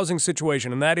 but a housing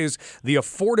situation, and that is the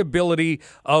affordability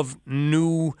of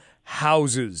new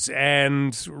houses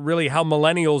and really how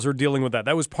millennials are dealing with that.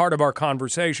 That was part of our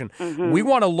conversation. Mm-hmm. We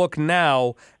want to look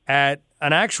now at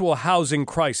an actual housing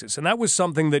crisis, and that was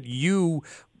something that you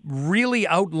really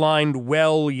outlined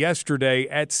well yesterday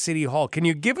at City Hall. Can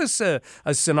you give us a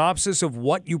synopsis of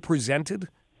what you presented?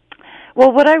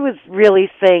 Well, what I was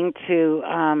really saying to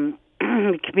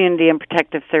the Community and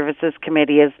Protective Services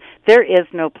Committee is there is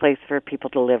no place for people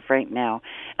to live right now.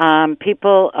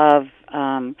 People of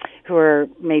who are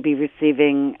maybe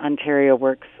receiving Ontario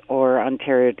Works or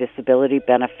Ontario Disability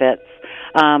benefits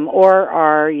or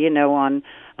are, on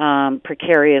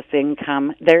precarious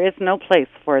income, there is no place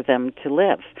for them to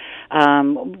live.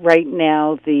 Right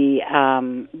now,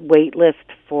 the wait list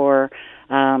for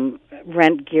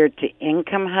rent geared to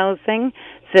income housing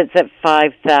sits at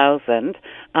 5,000,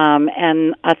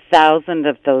 and 1,000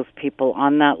 of those people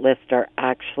on that list are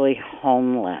actually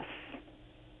homeless.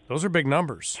 Those are big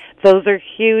numbers. Those are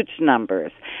huge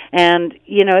numbers. And,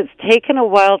 it's taken a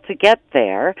while to get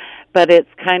there, but it's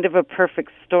kind of a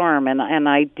perfect storm. And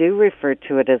I do refer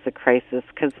to it as a crisis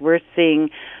because we're seeing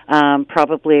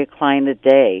probably a client a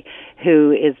day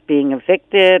who is being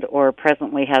evicted or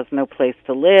presently has no place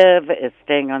to live, is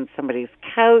staying on somebody's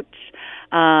couch,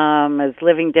 is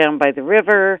living down by the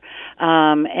river,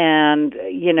 and,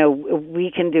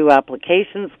 we can do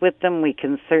applications with them. We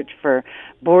can search for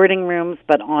boarding rooms,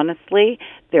 but honestly,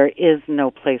 there is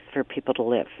no place for people to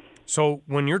live. So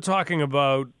when you're talking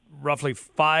about roughly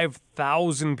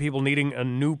 5,000 people needing a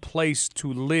new place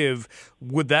to live,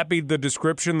 would that be the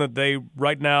description that they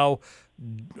right now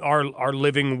are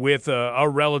living with a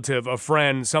relative, a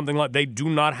friend, something like they do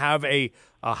not have a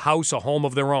house, a home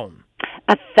of their own?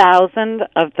 1,000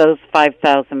 of those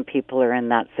 5,000 people are in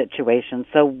that situation.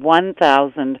 So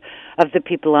 1,000 of the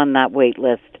people on that wait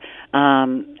list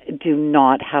do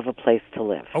not have a place to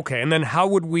live. Okay, and then how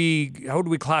would we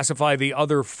classify the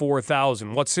other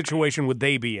 4,000? What situation would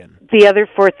they be in? The other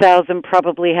 4,000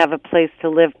 probably have a place to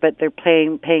live, but they're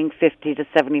paying 50 to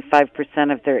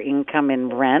 75% of their income in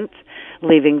rent,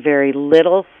 leaving very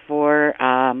little for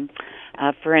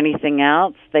anything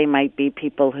else. They might be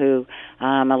people who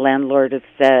a landlord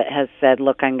has said,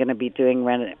 look, I'm going to be doing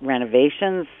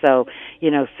renovations, so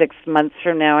 6 months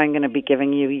from now I'm going to be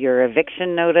giving you your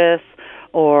eviction notice.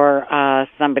 Or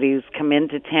somebody who's come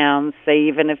into town, say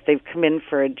even if they've come in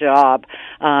for a job,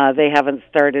 they haven't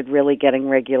started really getting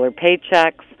regular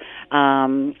paychecks,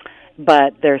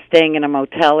 but they're staying in a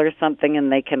motel or something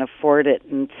and they can afford it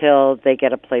until they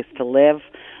get a place to live.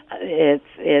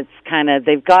 It's kind of,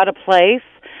 they've got a place,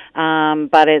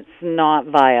 but it's not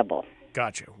viable.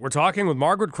 Gotcha. We're talking with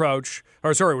Margaret Wills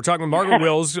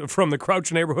from the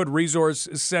Crouch Neighborhood Resource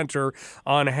Center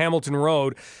on Hamilton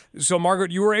Road. So, Margaret,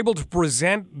 you were able to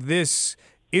present this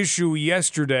issue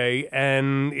yesterday,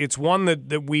 and it's one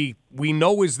that we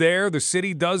know is there, the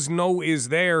city does know is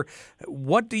there.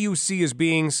 What do you see as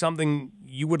being something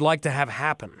you would like to have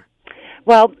happen?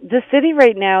 Well, the city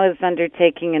right now is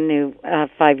undertaking a new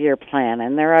 5-year plan,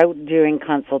 and they're out doing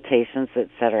consultations, et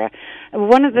cetera.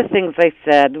 One of the things I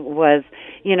said was,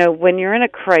 when you're in a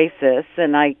crisis,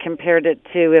 and I compared it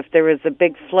to if there was a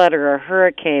big flood or a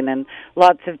hurricane and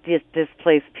lots of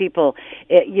displaced people,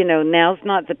 now's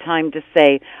not the time to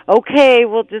say, okay,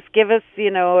 well, just give us,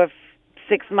 a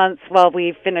 6 months while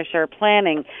we finish our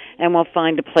planning, and we'll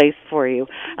find a place for you.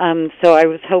 So I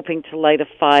was hoping to light a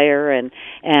fire and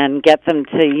get them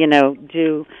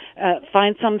to,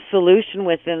 find some solution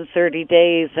within 30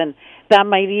 days, and that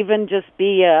might even just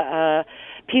be a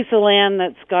piece of land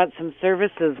that's got some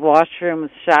services, washrooms,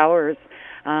 showers,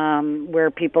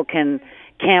 where people can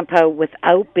camp out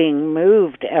without being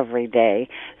moved every day.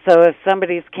 So if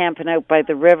somebody's camping out by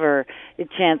the river, the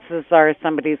chances are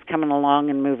somebody's coming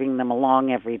along and moving them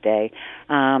along every day.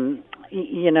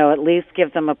 At least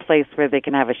give them a place where they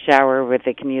can have a shower, where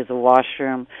they can use a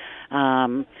washroom,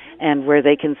 and where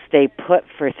they can stay put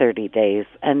for 30 days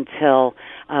until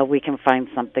we can find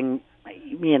something,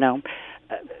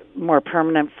 more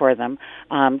permanent for them.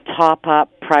 Top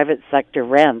up private sector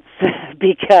rents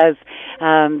because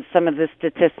some of the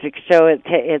statistics show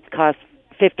it costs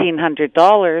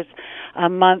 $1,500 a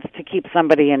month to keep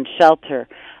somebody in shelter.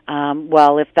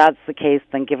 Well, if that's the case,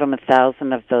 then give them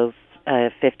 1,000 of those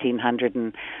 $1,500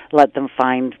 and let them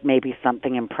find maybe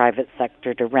something in private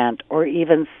sector to rent, or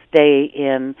even stay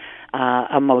in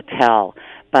a motel.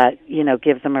 But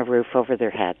give them a roof over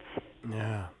their heads.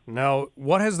 Yeah. Now,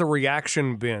 what has the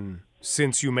reaction been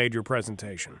since you made your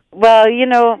presentation? Well,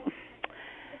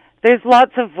 there's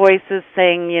lots of voices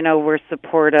saying, we're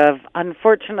supportive.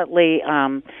 Unfortunately,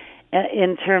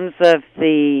 in terms of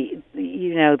the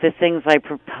things I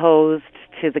proposed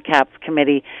to the CAPS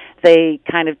committee, they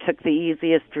kind of took the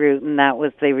easiest route, and that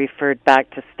was they referred back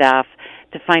to staff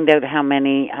to find out how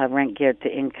many rent geared to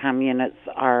income units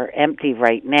are empty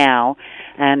right now,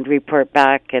 and report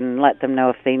back and let them know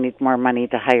if they need more money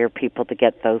to hire people to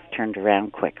get those turned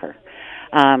around quicker.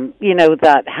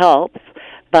 That helps,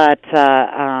 but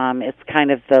it's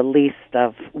kind of the least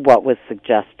of what was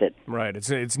suggested. Right.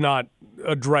 It's not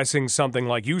addressing something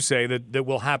like you say that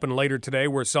will happen later today,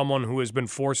 where someone who has been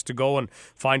forced to go and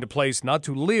find a place not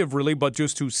to live really, but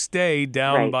just to stay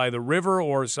down by the river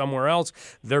or somewhere else,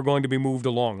 they're going to be moved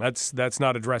along. That's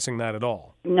not addressing that at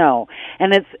all. No,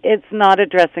 and it's not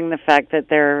addressing the fact that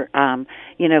there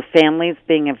families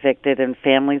being evicted and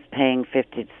families paying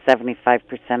 50 to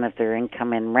 75% of their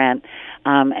income in rent,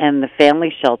 and the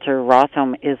family shelter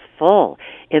Rotham is full.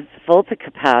 It's full to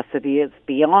capacity. It's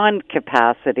beyond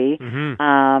capacity,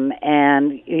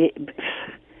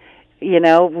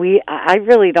 I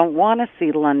really don't want to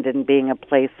see London being a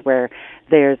place where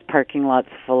there's parking lots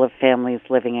full of families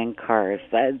living in cars.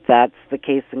 That's the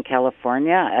case in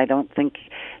California. I don't think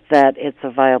that it's a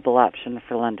viable option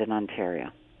for London, Ontario.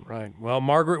 Right. Well,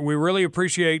 Margaret, we really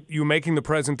appreciate you making the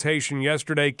presentation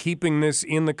yesterday, keeping this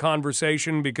in the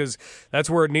conversation, because that's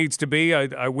where it needs to be.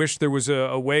 I wish there was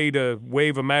a way to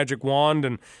wave a magic wand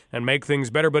and make things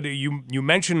better. But you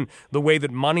mentioned the way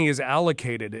that money is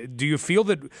allocated. Do you feel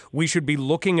that we should be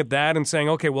looking at that and saying,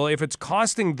 okay, well, if it's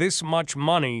costing this much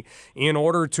money in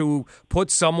order to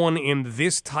put someone in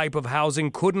this type of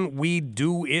housing, couldn't we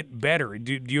do it better?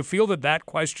 Do you feel that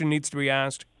question needs to be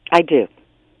asked? I do.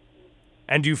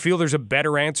 And do you feel there's a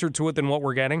better answer to it than what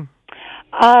we're getting?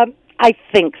 I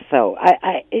think so.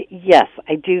 Yes,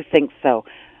 I do think so.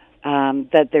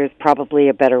 That there's probably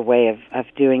a better way of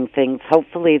doing things.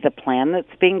 Hopefully the plan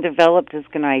that's being developed is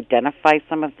going to identify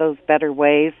some of those better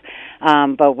ways.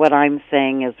 But what I'm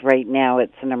saying is right now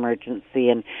it's an emergency,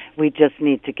 and we just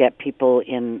need to get people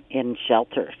in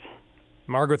shelters.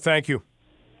 Margaret, thank you.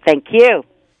 Thank you.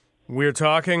 We're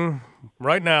talking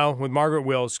right now with Margaret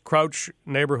Wills, Crouch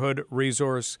Neighborhood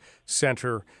Resource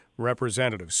Center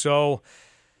representative. So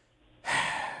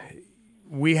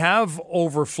we have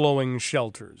overflowing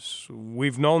shelters.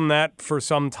 We've known that for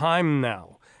some time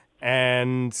now,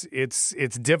 and it's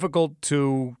difficult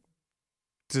to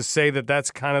say that that's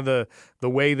kind of the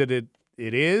way that it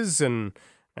is, and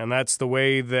that's the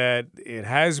way that it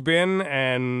has been,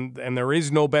 and there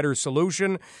is no better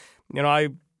solution.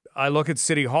 I look at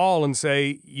City Hall and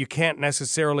say you can't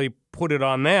necessarily put it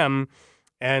on them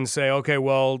and say, okay,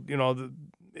 well,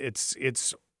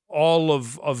 it's all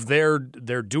of their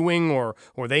doing, or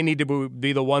they need to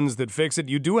be the ones that fix it.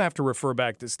 You do have to refer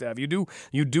back to staff. You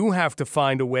do have to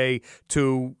find a way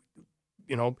to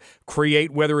create,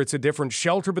 whether it's a different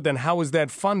shelter, but then how is that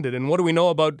funded? And what do we know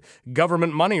about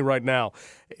government money right now?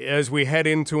 As we head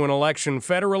into an election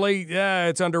federally,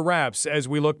 it's under wraps. As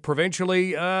we look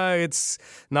provincially, it's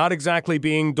not exactly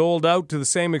being doled out to the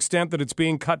same extent that it's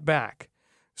being cut back.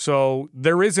 So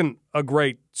there isn't a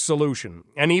great solution.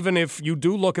 And even if you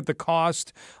do look at the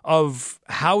cost of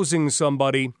housing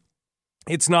somebody,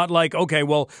 it's not like, okay,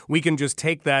 well, we can just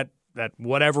take that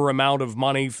whatever amount of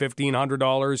money, $1,500,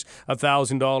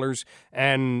 $1,000,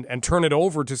 and turn it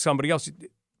over to somebody else.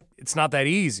 it's not that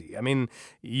easy. I mean,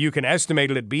 you can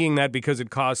estimate it being that because it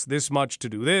costs this much to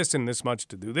do this and this much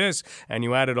to do this, and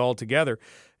you add it all together.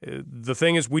 The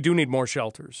thing is, we do need more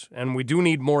shelters, and we do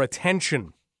need more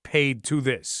attention paid to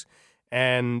this.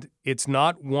 And it's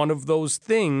not one of those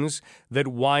things that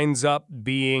winds up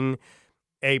being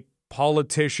a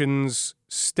politician's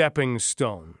stepping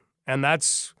stone. And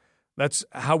that's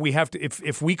how we have to.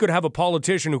 If we could have a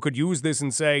politician who could use this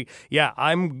and say, "Yeah,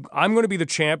 I'm going to be the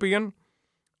champion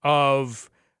of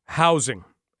housing,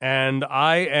 and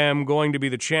I am going to be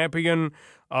the champion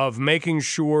of making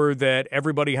sure that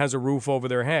everybody has a roof over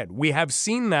their head." We have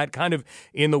seen that kind of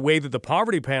in the way that the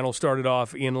poverty panel started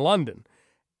off in London,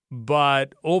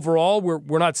 but overall,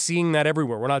 we're not seeing that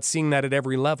everywhere. We're not seeing that at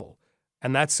every level,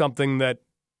 and that's something that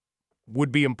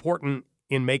would be important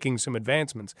in making some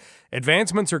advancements.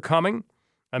 Advancements are coming.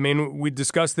 I mean, we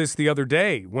discussed this the other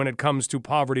day when it comes to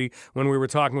poverty, when we were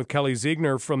talking with Kelly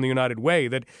Ziegner from the United Way,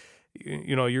 that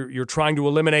you're trying to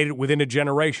eliminate it within a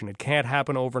generation. It can't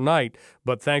happen overnight,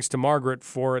 but thanks to Margaret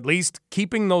for at least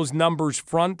keeping those numbers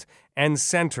front and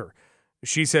center.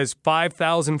 She says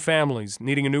 5,000 families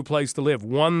needing a new place to live.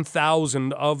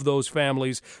 1,000 of those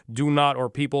families do not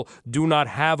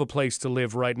have a place to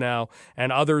live right now,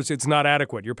 and others, it's not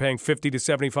adequate. You're paying 50 to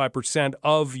 75%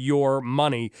 of your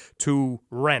money to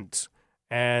rent,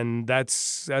 and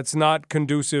that's not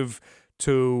conducive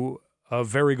to a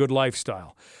very good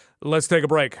lifestyle. Let's take a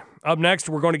break. Up next,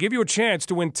 we're going to give you a chance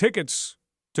to win tickets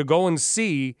to go and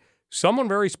see someone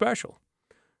very special,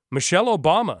 Michelle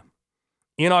Obama,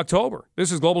 in October. This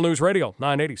is Global News Radio,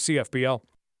 980 CFPL.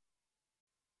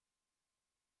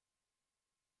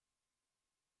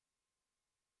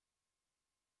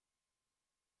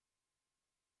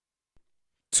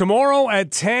 Tomorrow at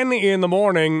 10 in the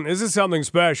morning, this is something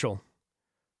special.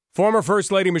 Former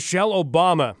First Lady Michelle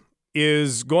Obama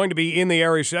is going to be in the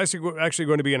area. She's actually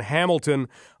going to be in Hamilton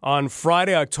on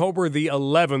Friday, October the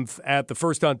 11th at the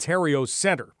First Ontario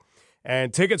Centre.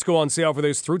 And tickets go on sale for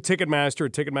this through Ticketmaster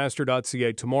at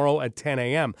ticketmaster.ca tomorrow at 10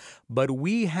 a.m. But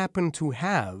we happen to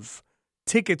have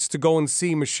tickets to go and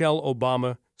see Michelle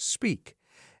Obama speak.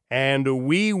 And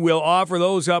we will offer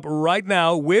those up right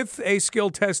now with a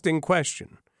skill testing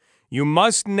question. You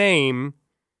must name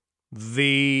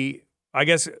I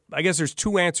guess there's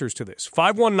two answers to this.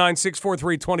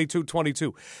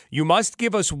 519-643-2222. You must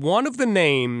give us one of the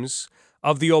names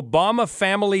of the Obama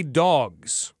family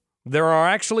dogs. There are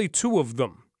actually two of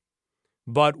them,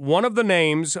 but one of the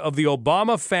names of the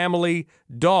Obama family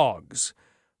dogs.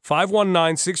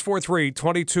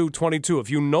 519-643-2222.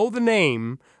 If you know the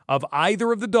name of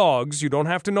either of the dogs, you don't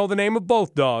have to know the name of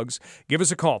both dogs, give us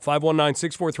a call,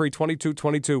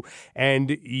 519-643-2222,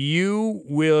 and you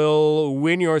will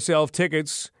win yourself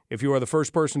tickets, if you are the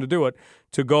first person to do it,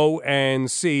 to go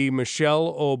and see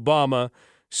Michelle Obama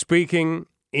speaking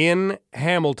in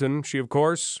Hamilton. She, of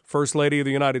course, First Lady of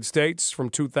the United States from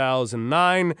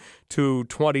 2009 to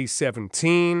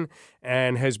 2017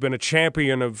 and has been a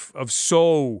champion of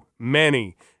so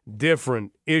many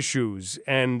different issues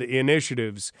and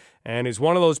initiatives and is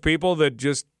one of those people that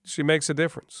she makes a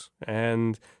difference.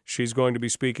 And she's going to be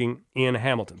speaking in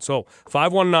Hamilton. So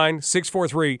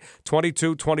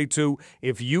 519-643-2222.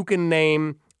 If you can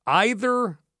name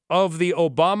either of the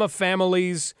Obama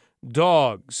family's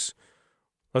dogs.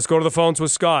 Let's go to the phones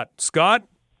with Scott. Scott,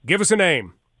 give us a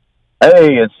name.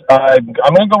 Hey, I'm going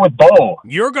to go with Bo.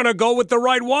 You're going to go with the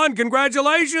right one.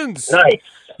 Congratulations. Nice.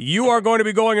 You are going to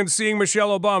be going and seeing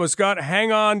Michelle Obama. Scott,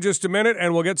 hang on just a minute,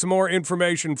 and we'll get some more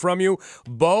information from you.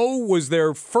 Bo was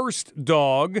their first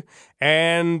dog,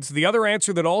 and the other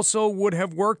answer that also would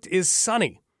have worked is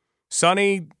Sunny.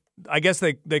 Sunny, I guess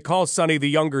they call Sunny the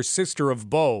younger sister of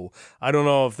Bo. I don't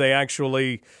know if they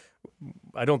actually...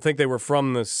 I don't think they were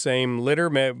from the same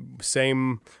litter,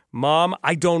 same mom.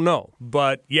 I don't know.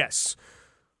 But yes,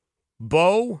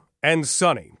 Bo and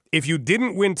Sunny. If you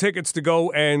didn't win tickets to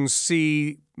go and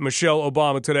see Michelle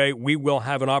Obama today, we will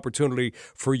have an opportunity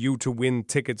for you to win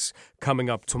tickets coming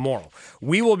up tomorrow.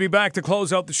 We will be back to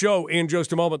close out the show in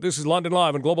just a moment. This is London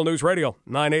Live on Global News Radio,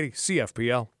 980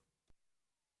 CFPL.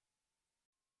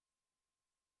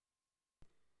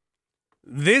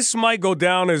 This might go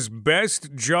down as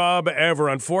best job ever.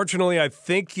 Unfortunately, I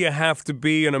think you have to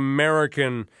be an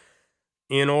American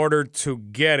in order to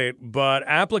get it. But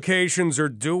applications are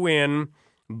due in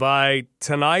by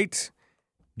tonight,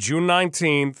 June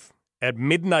 19th, at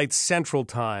midnight Central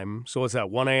Time. So what's that,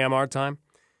 1 a.m. our time?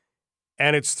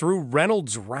 And it's through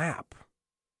Reynolds Wrap.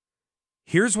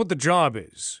 Here's what the job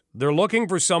is. They're looking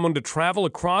for someone to travel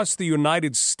across the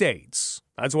United States.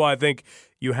 That's why I think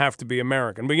you have to be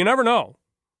American. But you never know.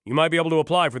 You might be able to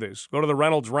apply for this. Go to the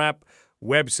Reynolds Wrap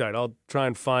website. I'll try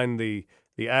and find the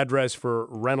address for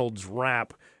Reynolds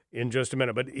Wrap in just a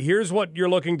minute. But here's what you're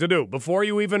looking to do before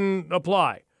you even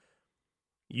apply.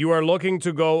 You are looking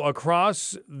to go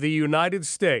across the United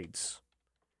States,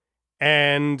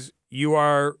 and you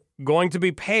are going to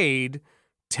be paid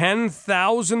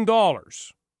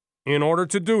 $10,000 in order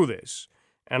to do this.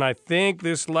 And I think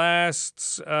this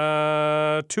lasts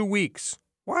 2 weeks.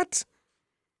 What?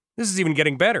 This is even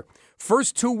getting better.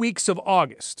 First 2 weeks of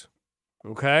August,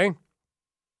 okay?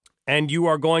 And you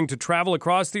are going to travel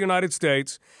across the United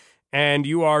States, and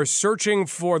you are searching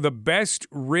for the best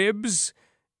ribs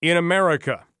in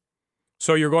America.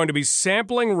 So you're going to be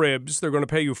sampling ribs. They're going to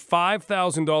pay you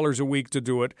 $5,000 a week to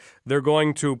do it. They're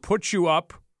going to put you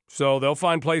up, so they'll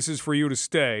find places for you to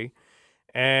stay.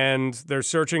 And they're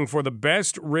searching for the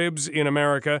best ribs in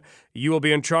America. You will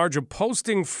be in charge of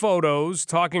posting photos,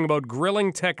 talking about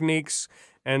grilling techniques,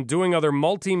 and doing other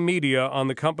multimedia on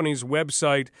the company's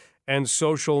website and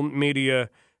social media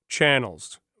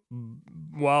channels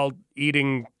while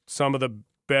eating some of the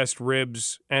best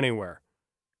ribs anywhere.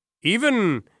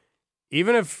 Even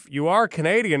if you are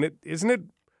Canadian, isn't it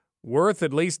worth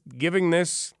at least giving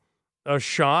this a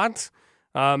shot?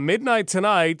 Midnight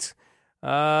tonight,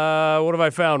 what have I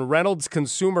found? Reynolds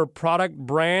Consumer Product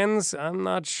Brands. I'm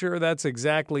not sure that's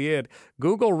exactly it.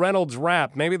 Google Reynolds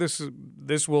Wrap. Maybe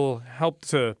this will help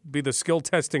to be the skill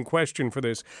testing question for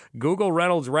this. Google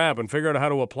Reynolds Wrap and figure out how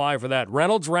to apply for that.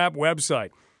 Reynolds Wrap website.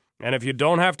 And if you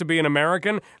don't have to be an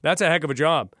American, that's a heck of a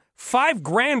job.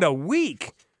 $5,000 a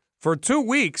week for 2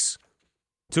 weeks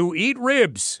to eat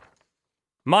ribs.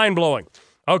 Mind-blowing.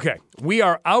 Okay, we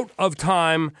are out of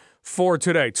time for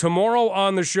today. Tomorrow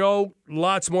on the show,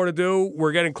 lots more to do.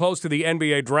 We're getting close to the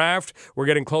NBA draft. We're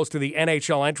getting close to the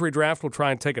NHL entry draft. We'll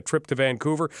try and take a trip to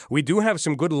Vancouver. We do have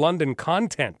some good London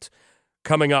content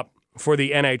coming up for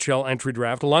the NHL entry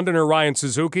draft. Londoner Ryan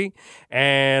Suzuki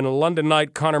and London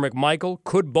Knight Connor McMichael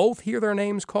could both hear their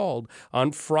names called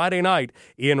on Friday night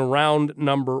in round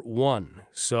number 1.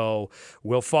 So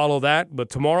we'll follow that. But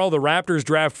tomorrow, the Raptors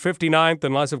draft 59th,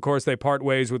 unless, of course, they part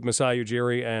ways with Masai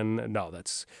Ujiri. And no,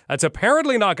 that's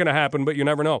apparently not going to happen, but you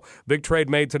never know. Big trade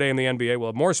made today in the NBA. We'll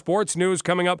have more sports news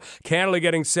coming up. Canada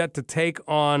getting set to take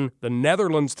on the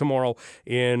Netherlands tomorrow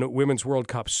in Women's World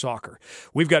Cup soccer.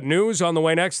 We've got news on the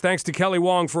way next. Thanks to Kelly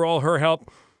Wong for all her help.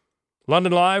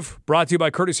 London Live, brought to you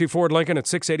by Courtesy Ford Lincoln at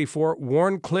 684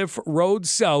 Warncliffe Road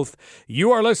South.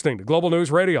 You are listening to Global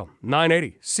News Radio,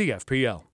 980 CFPL.